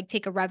willing to like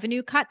take a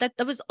revenue cut.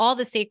 That was all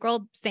the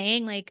sacral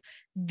saying like,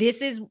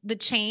 this is the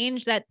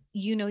change that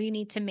you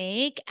need to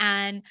make.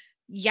 And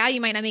yeah,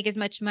 you might not make as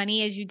much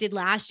money as you did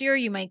last year.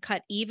 You might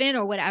cut even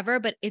or whatever,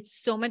 but it's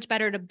so much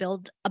better to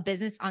build a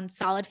business on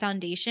solid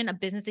foundation, a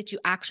business that you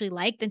actually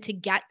like, than to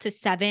get to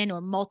 7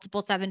 or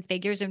multiple 7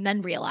 figures and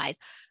then realize,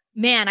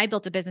 man, I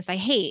built a business I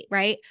hate.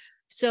 Right.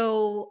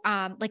 So,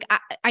 like,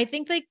 I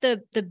think like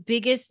the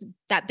biggest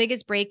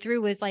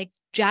breakthrough was like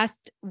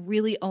just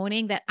really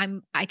owning that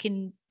I'm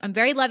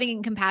very loving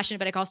and compassionate,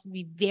 but I can also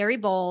be very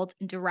bold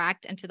and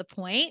direct and to the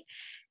point.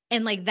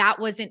 And like, that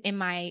wasn't in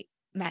my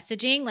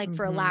messaging, like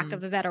for a lack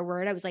of a better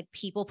word, I was like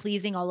people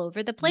pleasing all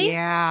over the place.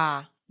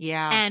 Yeah.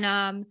 Yeah.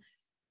 And,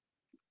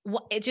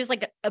 it's just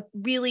like a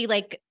really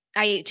like,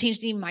 I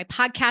changed even my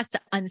podcast to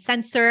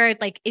Uncensored.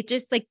 Like it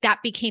just like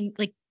that became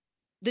like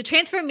the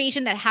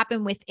transformation that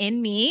happened within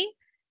me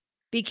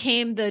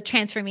became the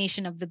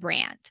transformation of the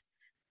brand.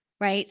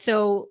 Right.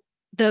 So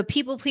the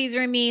people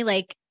pleaser in me,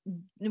 like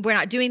we're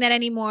not doing that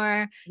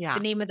anymore. Yeah.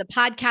 The name of the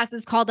podcast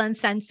is called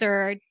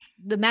Uncensored.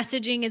 The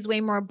messaging is way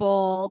more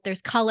bold.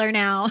 There's color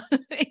now,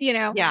 you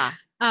know? Yeah.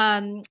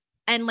 And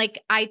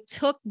like I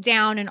took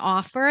down an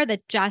offer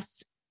that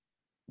just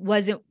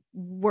wasn't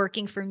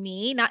working for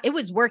me. It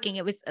was working.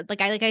 It was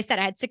like I said,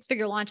 I had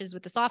 6-figure launches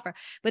with this offer,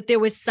 but there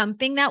was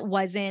something that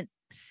wasn't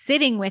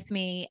sitting with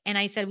me. And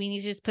I said, we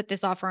need to just put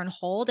this offer on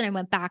hold. And I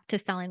went back to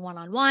selling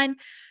one-on-one.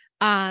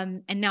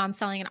 And now I'm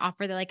selling an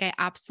offer that like I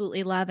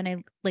absolutely love. And I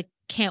like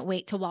can't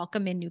wait to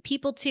welcome in new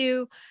people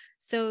to.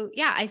 So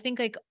yeah, I think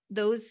like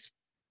those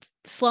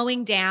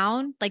slowing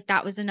down, like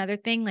that was another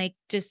thing. Like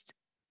just,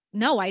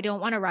 no, I don't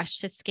want to rush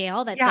to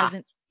scale. That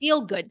doesn't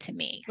feel good to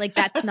me. Like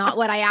that's not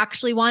what I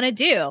actually want to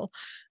do.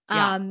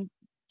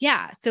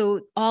 Yeah.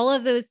 So all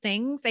of those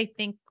things I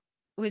think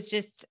was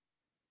just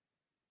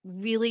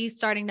really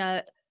starting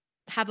to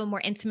have a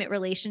more intimate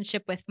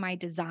relationship with my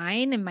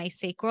design and my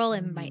sacral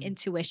and my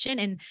intuition,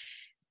 and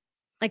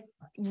like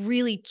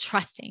really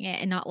trusting it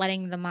and not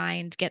letting the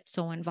mind get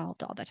so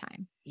involved all the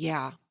time.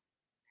 Yeah.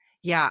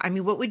 Yeah. I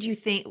mean, what would you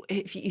think,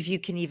 if you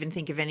can even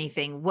think of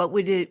anything,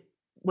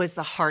 was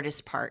the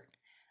hardest part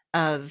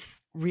of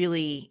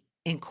really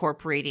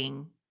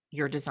incorporating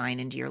your design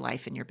into your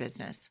life and your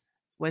business?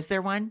 Was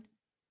there one?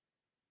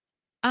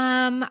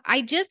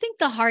 I just think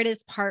the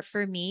hardest part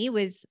for me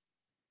was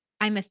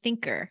I'm a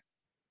thinker.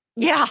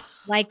 Yeah.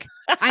 Like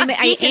I am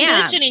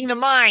deconditioning the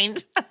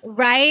mind.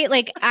 Right?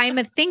 Like I'm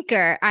a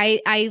thinker.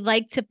 I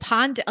like to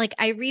ponder, like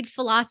I read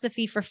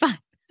philosophy for fun.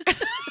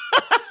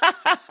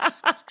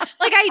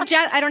 Like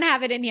I don't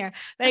have it in here,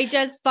 but I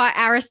just bought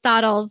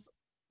Aristotle's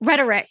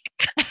Rhetoric.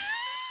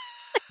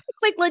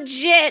 Like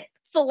legit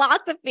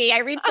philosophy. I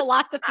read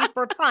philosophy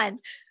for fun,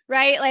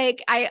 right?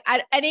 Like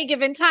at any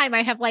given time,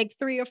 I have like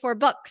 3 or 4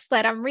 books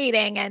that I'm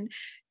reading, and,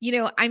 you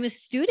know, I'm a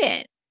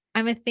student,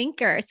 I'm a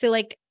thinker. So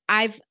like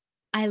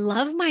I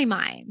love my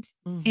mind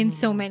in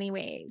so many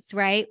ways,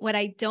 right? What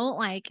I don't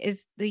like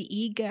is the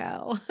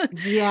ego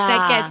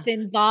that gets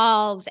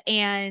involved.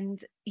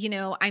 And, you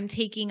know, I'm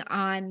taking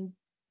on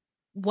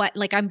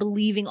I'm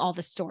believing all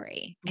the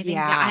story. I think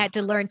that I had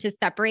to learn to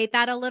separate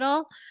that a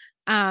little.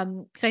 So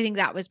I think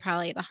that was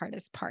probably the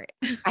hardest part.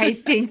 I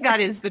think that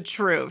is the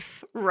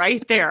truth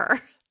right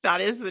there. That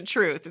is the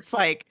truth. It's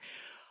like,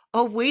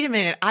 oh, wait a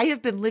minute. I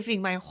have been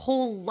living my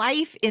whole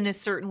life in a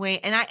certain way.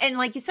 And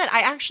like you said,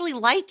 I actually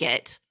like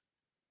it.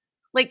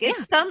 Like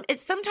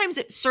sometimes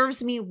it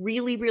serves me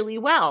really, really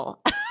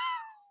well.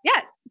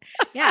 Yes.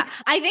 Yeah.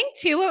 I think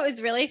too, what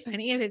was really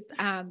funny is,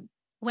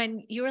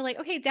 when you were like,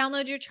 okay,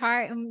 download your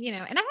chart, and, you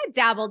know, and I had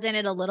dabbled in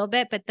it a little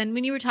bit, but then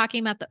when you were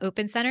talking about the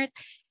open centers,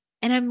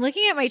 and I'm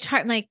looking at my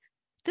chart, I'm like,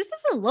 this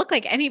doesn't look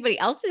like anybody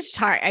else's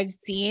chart I've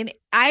seen.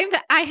 I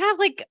have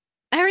like,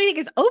 everything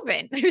is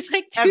open. There's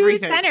like 2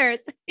 centers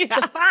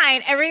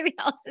defined. Everything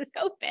else is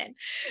open.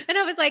 And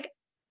I was like,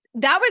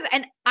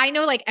 and I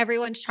know like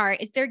everyone's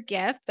chart is their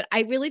gift, but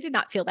I really did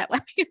not feel that way.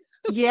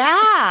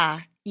 Yeah.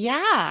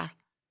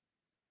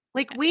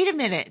 Like, wait a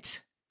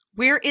minute.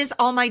 Where is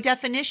all my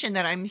definition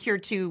that I'm here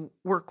to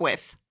work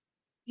with?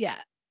 Yeah.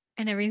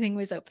 And everything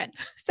was open.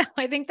 So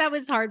I think that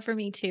was hard for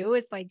me too.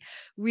 It's like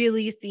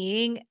really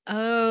seeing,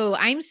 oh,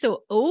 I'm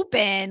so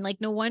open.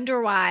 Like, no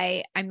wonder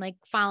why I'm like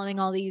following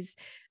all these,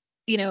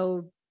 you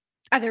know,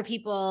 other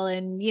people,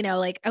 and, you know,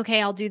 like,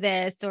 okay, I'll do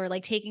this, or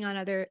like taking on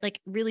other,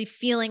 like really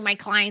feeling my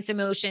clients'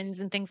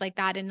 emotions and things like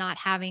that, and not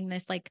having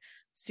this like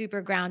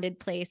super grounded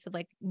place of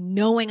like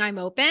knowing I'm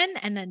open.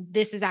 And then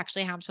this is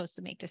actually how I'm supposed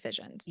to make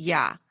decisions.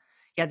 Yeah.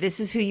 Yeah. This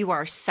is who you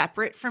are,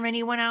 separate from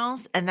anyone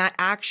else. And that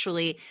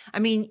actually, I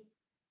mean,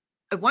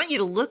 I want you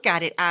to look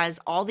at it as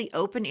all the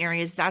open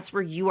areas. That's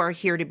where you are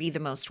here to be the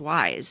most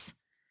wise.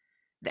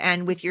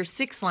 And with your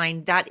 6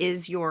 line, that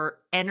is your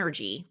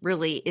energy,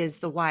 really is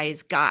the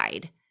wise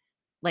guide.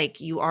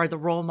 Like you are the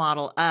role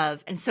model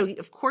of, and so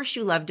of course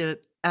you love to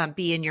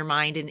be in your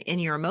mind and in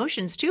your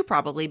emotions too,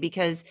 probably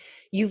because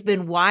you've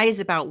been wise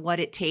about what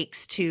it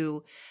takes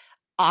to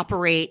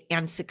operate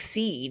and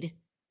succeed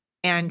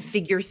and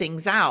figure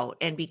things out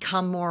and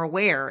become more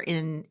aware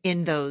in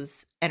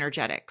those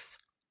energetics.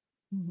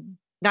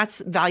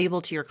 That's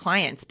valuable to your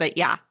clients. But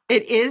yeah,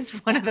 it is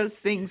one of those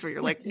things where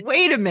you're like,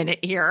 wait a minute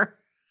here.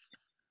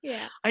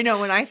 Yeah. I know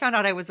when I found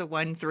out I was a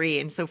 1-3,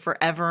 and so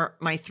forever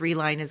my 3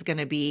 line is going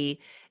to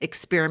be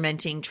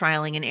experimenting,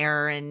 trialing and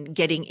error and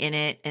getting in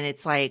it. And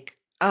it's like,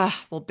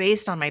 well,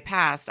 based on my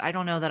past, I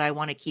don't know that I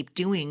want to keep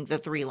doing the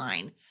 3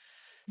 line.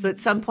 So at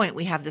some point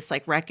we have this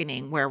like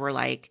reckoning where we're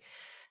like,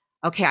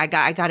 okay, I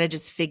got to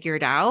just figure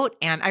it out.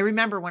 And I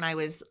remember when I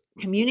was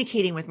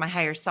communicating with my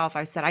higher self,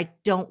 I said, I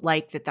don't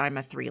like that I'm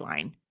a 3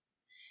 line.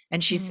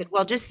 And she said,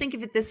 well, just think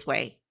of it this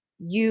way.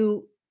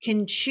 You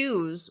can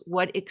choose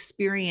what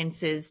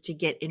experiences to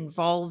get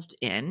involved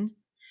in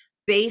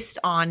based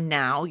on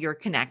now your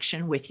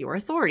connection with your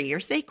authority, your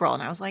sacral.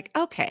 And I was like,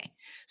 okay,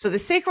 so the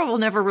sacral will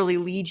never really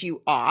lead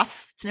you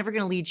off. It's never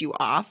going to lead you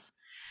off,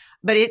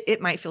 but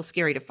it might feel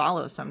scary to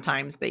follow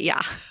sometimes, but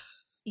yeah.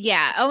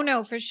 Yeah. Oh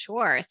no, for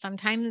sure.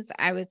 Sometimes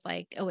I was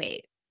like, oh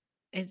wait,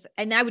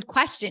 and I would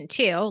question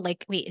too,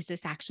 like, wait, is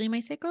this actually my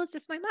sacral? Is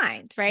this my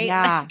mind? Right.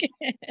 Yeah. Like,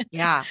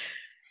 Yeah.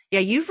 Yeah.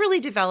 You've really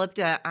developed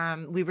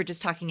we were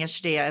just talking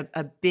yesterday,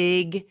 a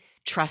big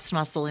trust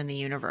muscle in the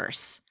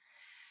universe.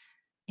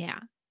 yeah,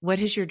 What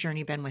has your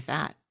journey been with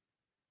that?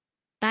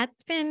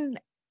 that's been,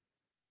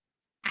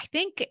 I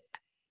think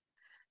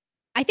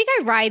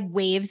I ride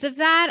waves of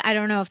that. I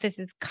don't know if this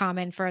is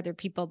common for other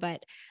people,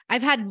 but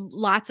I've had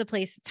lots of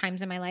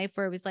times in my life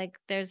where it was like,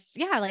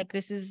 like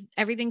this is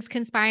everything's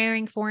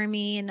conspiring for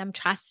me and I'm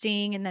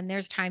trusting. And then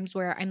there's times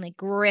where I'm like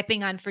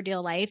gripping on for dear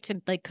life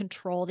to like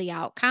control the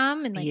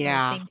outcome and like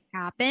let Yeah. things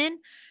happen.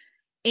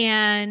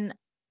 And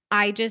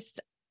I just,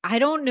 I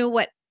don't know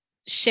what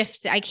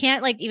shifted. I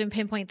can't like even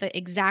pinpoint the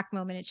exact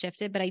moment it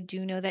shifted, but I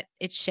do know that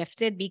it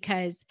shifted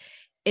because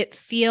it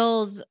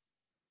feels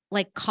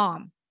like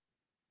calm.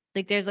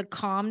 Like there's a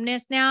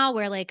calmness now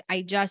where like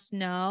I just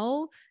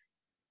know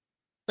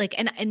like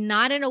and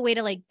not in a way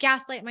to like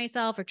gaslight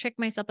myself or trick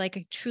myself. Like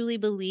I truly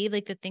believe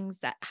like the things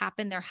that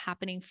happen, they're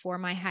happening for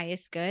my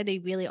highest good. They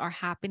really are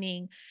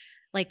happening.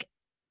 Like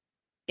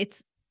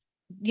it's,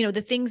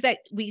 the things that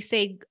we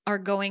say are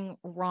going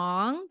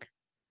wrong,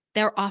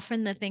 they're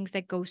often the things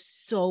that go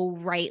so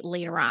right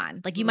later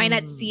on. Like you might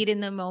not see Mm, it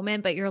in the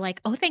moment, but you're like,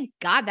 oh, thank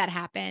God that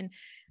happened.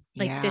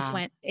 Like this yeah.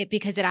 went it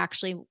because it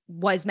actually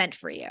was meant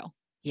for you.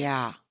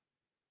 Yeah.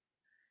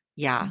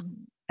 Yeah.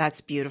 Mhm.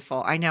 That's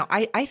beautiful. I know.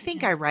 I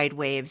think Yeah. I ride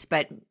waves,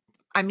 but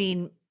I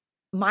mean,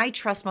 my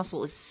trust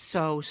muscle is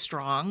so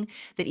strong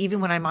that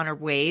even when I'm on a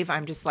wave,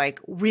 I'm just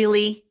like,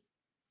 really,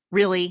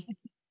 really,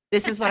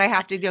 this is what I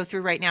have to go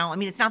through right now. I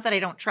mean, it's not that I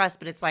don't trust,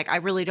 but it's like, I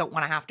really don't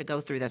want to have to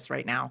go through this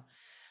right now,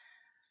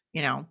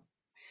 you know?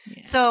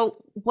 Yeah.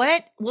 So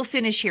what we'll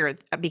finish here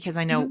because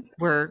I know Mhm.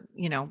 we're,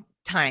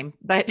 time,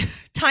 but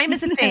time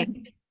is a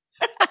thing.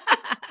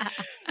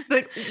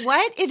 But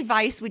what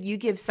advice would you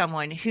give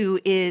someone who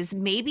is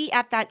maybe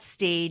at that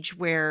stage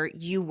where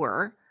you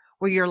were,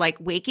 where you're like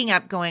waking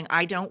up going,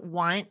 I don't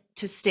want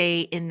to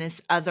stay in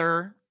this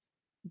other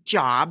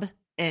job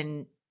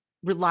and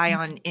rely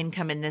on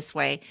income in this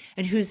way,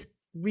 and who's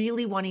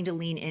really wanting to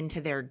lean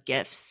into their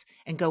gifts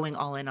and going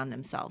all in on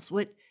themselves?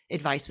 What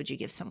advice would you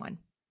give someone?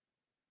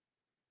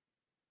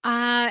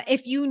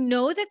 If you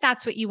know that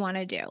that's what you want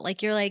to do,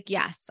 like you're like,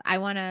 yes, I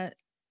want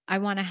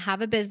to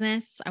have a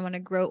business. I want to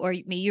grow, or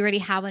maybe you already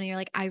have one and you're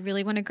like, I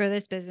really want to grow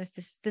this business.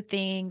 This is the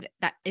thing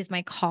that is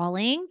my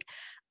calling.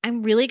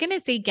 I'm really going to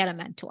say, get a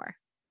mentor.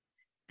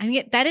 I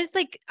mean, that is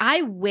like,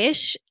 I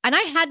wish, and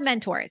I had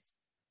mentors.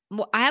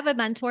 I have a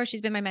mentor.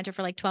 She's been my mentor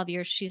for like 12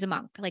 years. She's a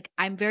monk. Like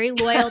I'm very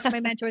loyal to my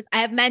mentors. I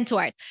have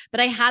mentors,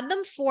 but I had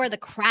them for the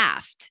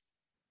craft.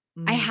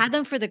 I Mm, had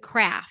them for the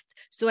craft.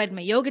 So I had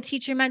my yoga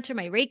teacher mentor,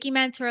 my Reiki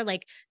mentor,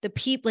 like the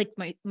people,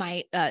 like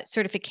my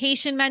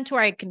certification mentor.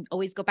 I can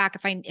always go back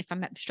if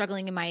I'm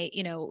struggling in my,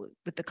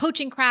 with the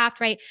coaching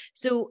craft, right?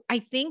 So I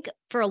think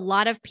for a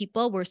lot of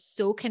people, we're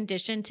so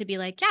conditioned to be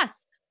like,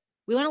 yes,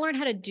 we want to learn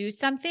how to do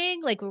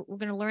something. Like we're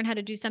going to learn how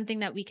to do something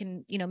that we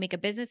can, make a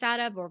business out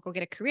of, or go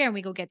get a career, and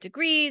we go get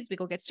degrees, we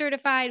go get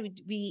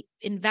certified, we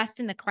invest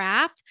in the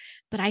craft.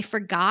 But I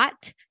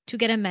forgot to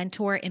get a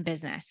mentor in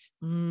business.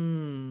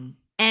 mm,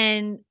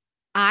 And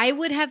I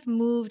would have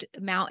moved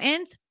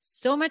mountains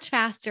so much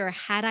faster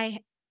had I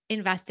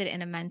invested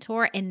in a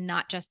mentor and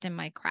not just in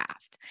my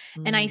craft.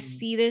 And I mm,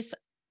 see this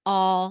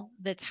all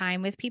the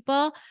time with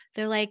people.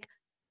 They're like,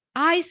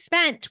 I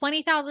spent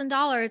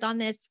 $20,000 on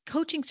this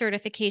coaching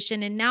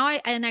certification and now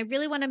I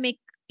really want to make,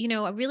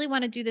 I really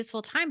want to do this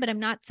full time, but I'm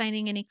not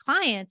signing any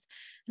clients.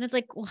 And it's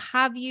like, well,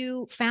 have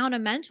you found a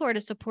mentor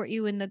to support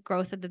you in the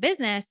growth of the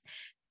business?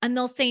 And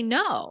they'll say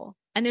no.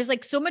 And there's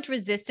like so much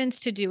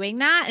resistance to doing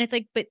that. And it's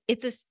like, but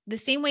it's the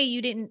same way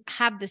you didn't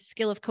have the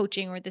skill of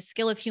coaching or the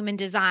skill of human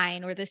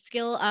design or the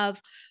skill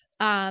of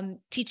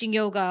teaching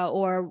yoga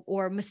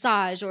or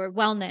massage or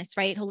wellness,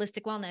 right?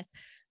 Holistic wellness.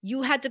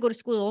 You had to go to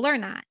school to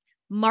learn that.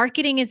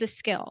 Marketing is a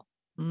skill,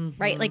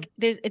 right? mhm. Like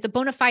it's a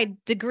bona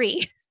fide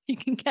degree. You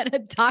can get a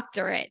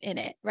doctorate in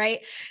it,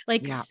 right?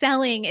 Like Yeah.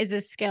 selling is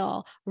a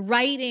skill,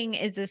 writing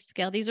is a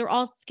skill. These are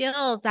all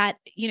skills that,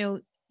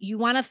 you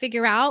want to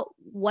figure out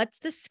what's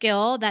the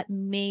skill that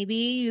maybe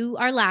you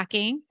are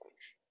lacking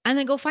And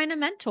then go find a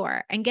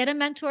mentor and get a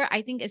mentor,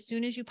 I think, as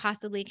soon as you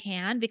possibly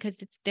can,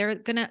 because they're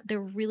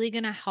really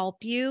gonna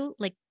help you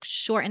like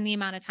shorten the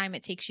amount of time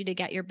it takes you to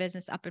get your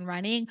business up and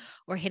running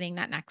or hitting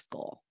that next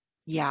goal.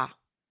 Yeah,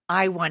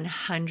 I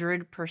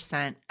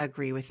 100%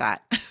 agree with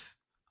that. Mhm.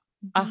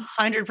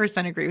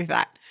 100% agree with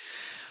that.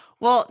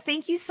 Well,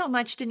 thank you so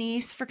much,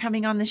 Denise, for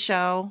coming on the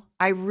show.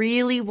 I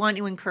really want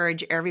to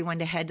encourage everyone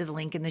to head to the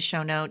link in the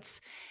show notes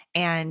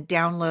and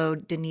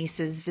download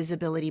Denise's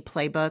Visibility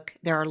Playbook.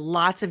 There are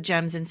lots of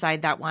gems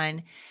inside that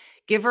one.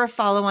 Give her a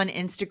follow on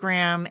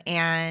Instagram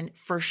and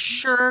for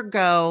sure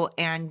go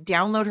and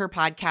download her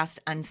podcast,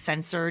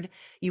 Uncensored.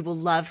 You will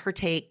love her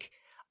take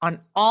on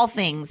all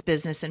things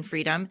business and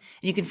freedom. And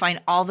you can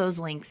find all those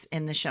links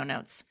in the show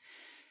notes.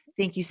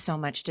 Thank you so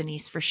much,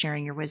 Denise, for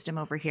sharing your wisdom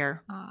over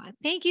here.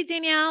 Thank you,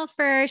 Danielle,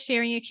 for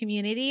sharing your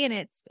community. And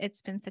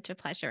it's been such a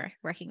pleasure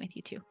working with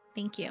you too.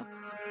 Thank you.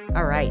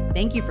 All right.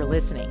 Thank you for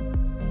listening.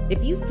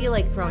 If you feel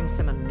like throwing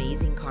some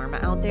amazing karma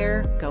out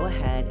there, go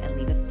ahead and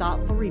leave a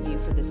thoughtful review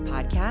for this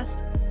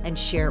podcast and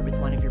share it with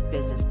one of your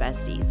business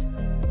besties.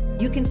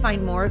 You can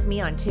find more of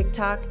me on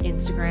TikTok,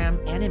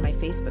 Instagram, and in my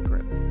Facebook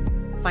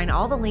group. Find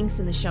all the links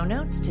in the show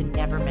notes to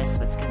never miss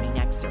what's coming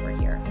next over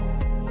here.